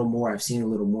accomplished a little more, I've seen a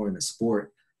little more in the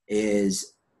sport,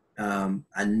 is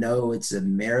I know it's a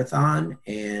marathon,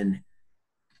 and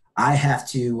I have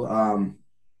to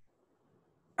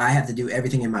do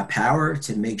everything in my power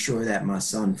to make sure that my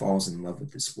son falls in love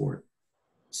with the sport.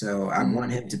 So I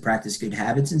want him to practice good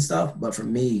habits and stuff. But for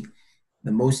me,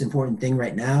 the most important thing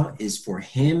right now is for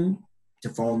him to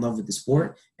fall in love with the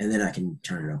sport, and then I can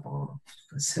turn it up on him.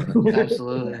 So,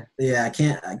 Absolutely. Yeah,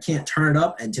 I can't turn it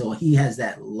up until he has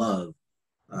that love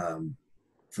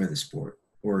for the sport.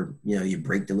 Or, you know, you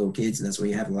break the little kids, and that's why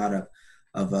you have a lot of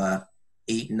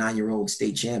 8 and 9-year-old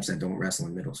state champs that don't wrestle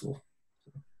in middle school.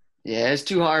 Yeah, it's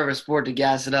too hard of a sport to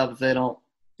gas it up if they don't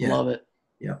love it.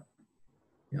 Yep.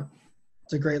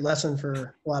 It's a great lesson for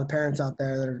a lot of parents out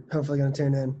there that are hopefully going to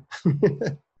tune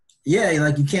in. Yeah,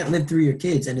 like you can't live through your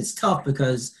kids, and it's tough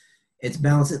because it's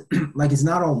balancing. Like it's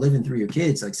not all living through your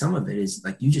kids. Like some of it is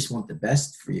like you just want the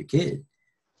best for your kid.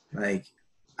 Like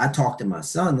I talk to my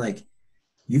son, like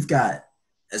you've got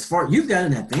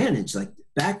an advantage. Like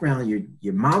background,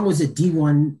 your mom was a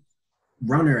D1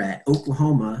 runner at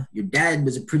Oklahoma. Your dad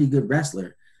was a pretty good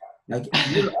wrestler. Like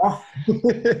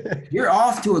you're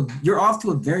off to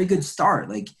a very good start.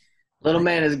 Like little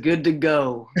man is good to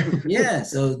go. Yeah.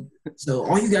 So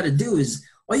all you got to do is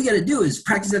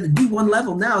practice at the D1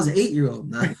 level now as an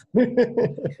 8-year-old.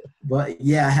 But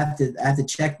yeah, I have to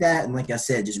check that. And like I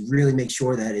said, just really make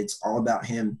sure that it's all about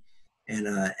him and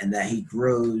that he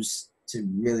grows to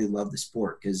really love the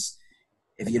sport. Because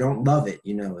if you don't love it,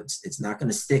 you know, it's not going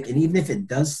to stick. And even if it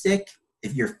does stick,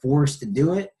 if you're forced to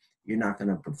do it, you're not going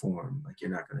to perform. Like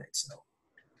you're not going to excel.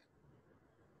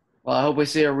 Well, I hope we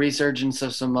see a resurgence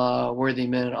of some worthy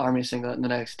men in Army singlet in the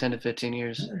next 10 to 15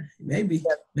 years. Maybe.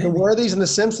 The Worthies and the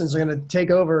Simpsons are going to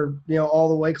take over, you know, all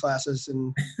the weight classes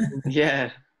in Yeah.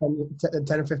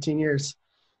 10 or 15 years.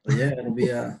 Yeah,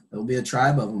 it'll be a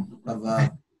tribe of them,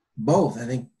 of both. I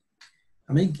think.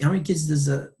 How many kids does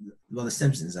the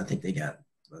Simpsons? I think they got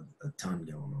a ton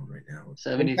going on right now.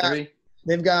 73.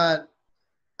 They've got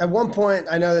at one point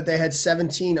I know that they had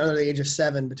 17 under the age of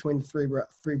 7 between the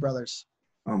three brothers.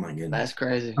 Oh my goodness, that's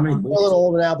crazy. How many boys? A little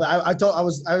older now, but I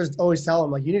was always telling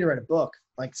them, like, you need to write a book,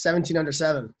 like 17 under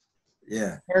 7.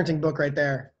 Yeah, parenting book right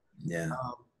there. Yeah,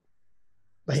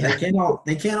 but yeah,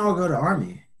 they can't all go to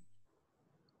Army.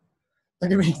 They're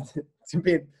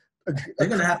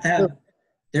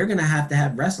gonna have to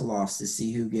have wrestle-offs to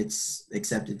see who gets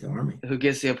accepted to Army. Who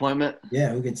gets the appointment?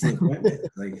 Yeah, who gets the appointment?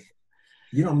 Like,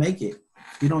 you don't make it.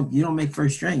 You don't make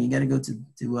first string. You got to go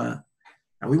to.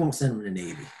 We won't send them to the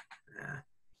Navy.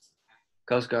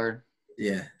 Coast Guard.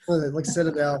 Yeah. Like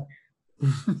Citadel.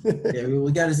 Yeah,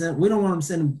 we got to send. We don't want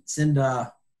them send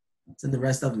the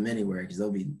rest of them anywhere because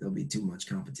there'll be too much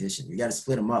competition. We got to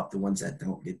split them up. The ones that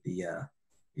don't get the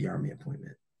Army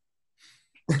appointment.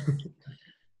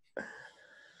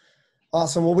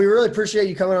 Awesome. Well, we really appreciate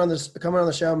you coming on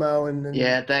the show, Mo. And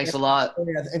yeah, thanks a lot.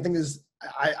 I think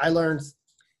I learned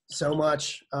so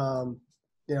much. You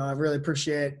know, I really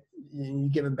appreciate you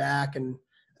giving back, and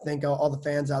I think all the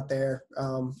fans out there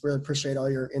really appreciate all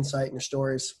your insight and your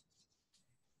stories.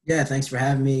 Yeah, thanks for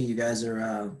having me. You guys,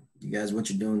 what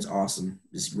you're doing is awesome.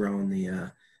 Just growing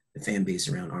the fan base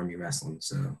around Army wrestling.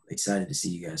 So excited to see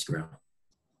you guys grow.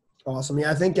 Awesome.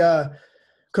 Yeah, I think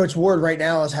Coach Ward right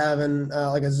now is having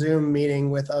like a Zoom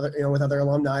meeting with other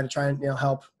alumni to try and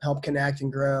help connect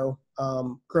and grow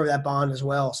that bond as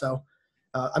well. So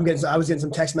I was getting some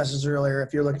text messages earlier.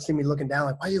 If you're see me looking down,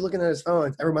 like, why are you looking at his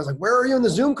phone? Everybody's like, where are you in the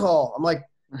Zoom call? I'm like,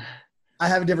 I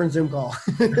have a different Zoom call.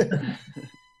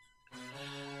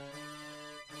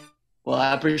 Well,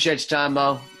 I appreciate your time,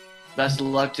 Mo. Best of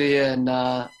luck to you, and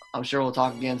I'm sure we'll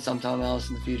talk again sometime else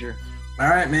in the future. All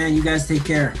right, man. You guys take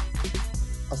care.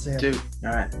 I'll see you. Too.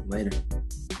 All right. Later.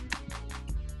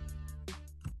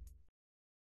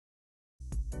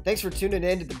 Thanks for tuning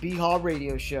in to the BHAW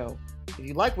Radio Show. If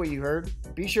you like what you heard,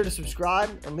 be sure to subscribe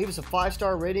and leave us a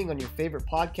 5-star rating on your favorite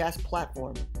podcast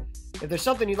platform. If there's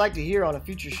something you'd like to hear on a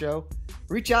future show,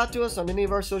 reach out to us on any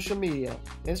of our social media,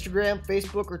 Instagram,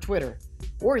 Facebook, or Twitter.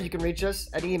 Or you can reach us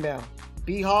at email,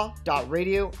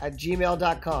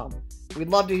 bhaw.radio@gmail.com. We'd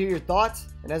love to hear your thoughts,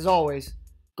 and as always,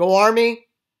 go Army,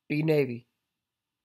 be Navy.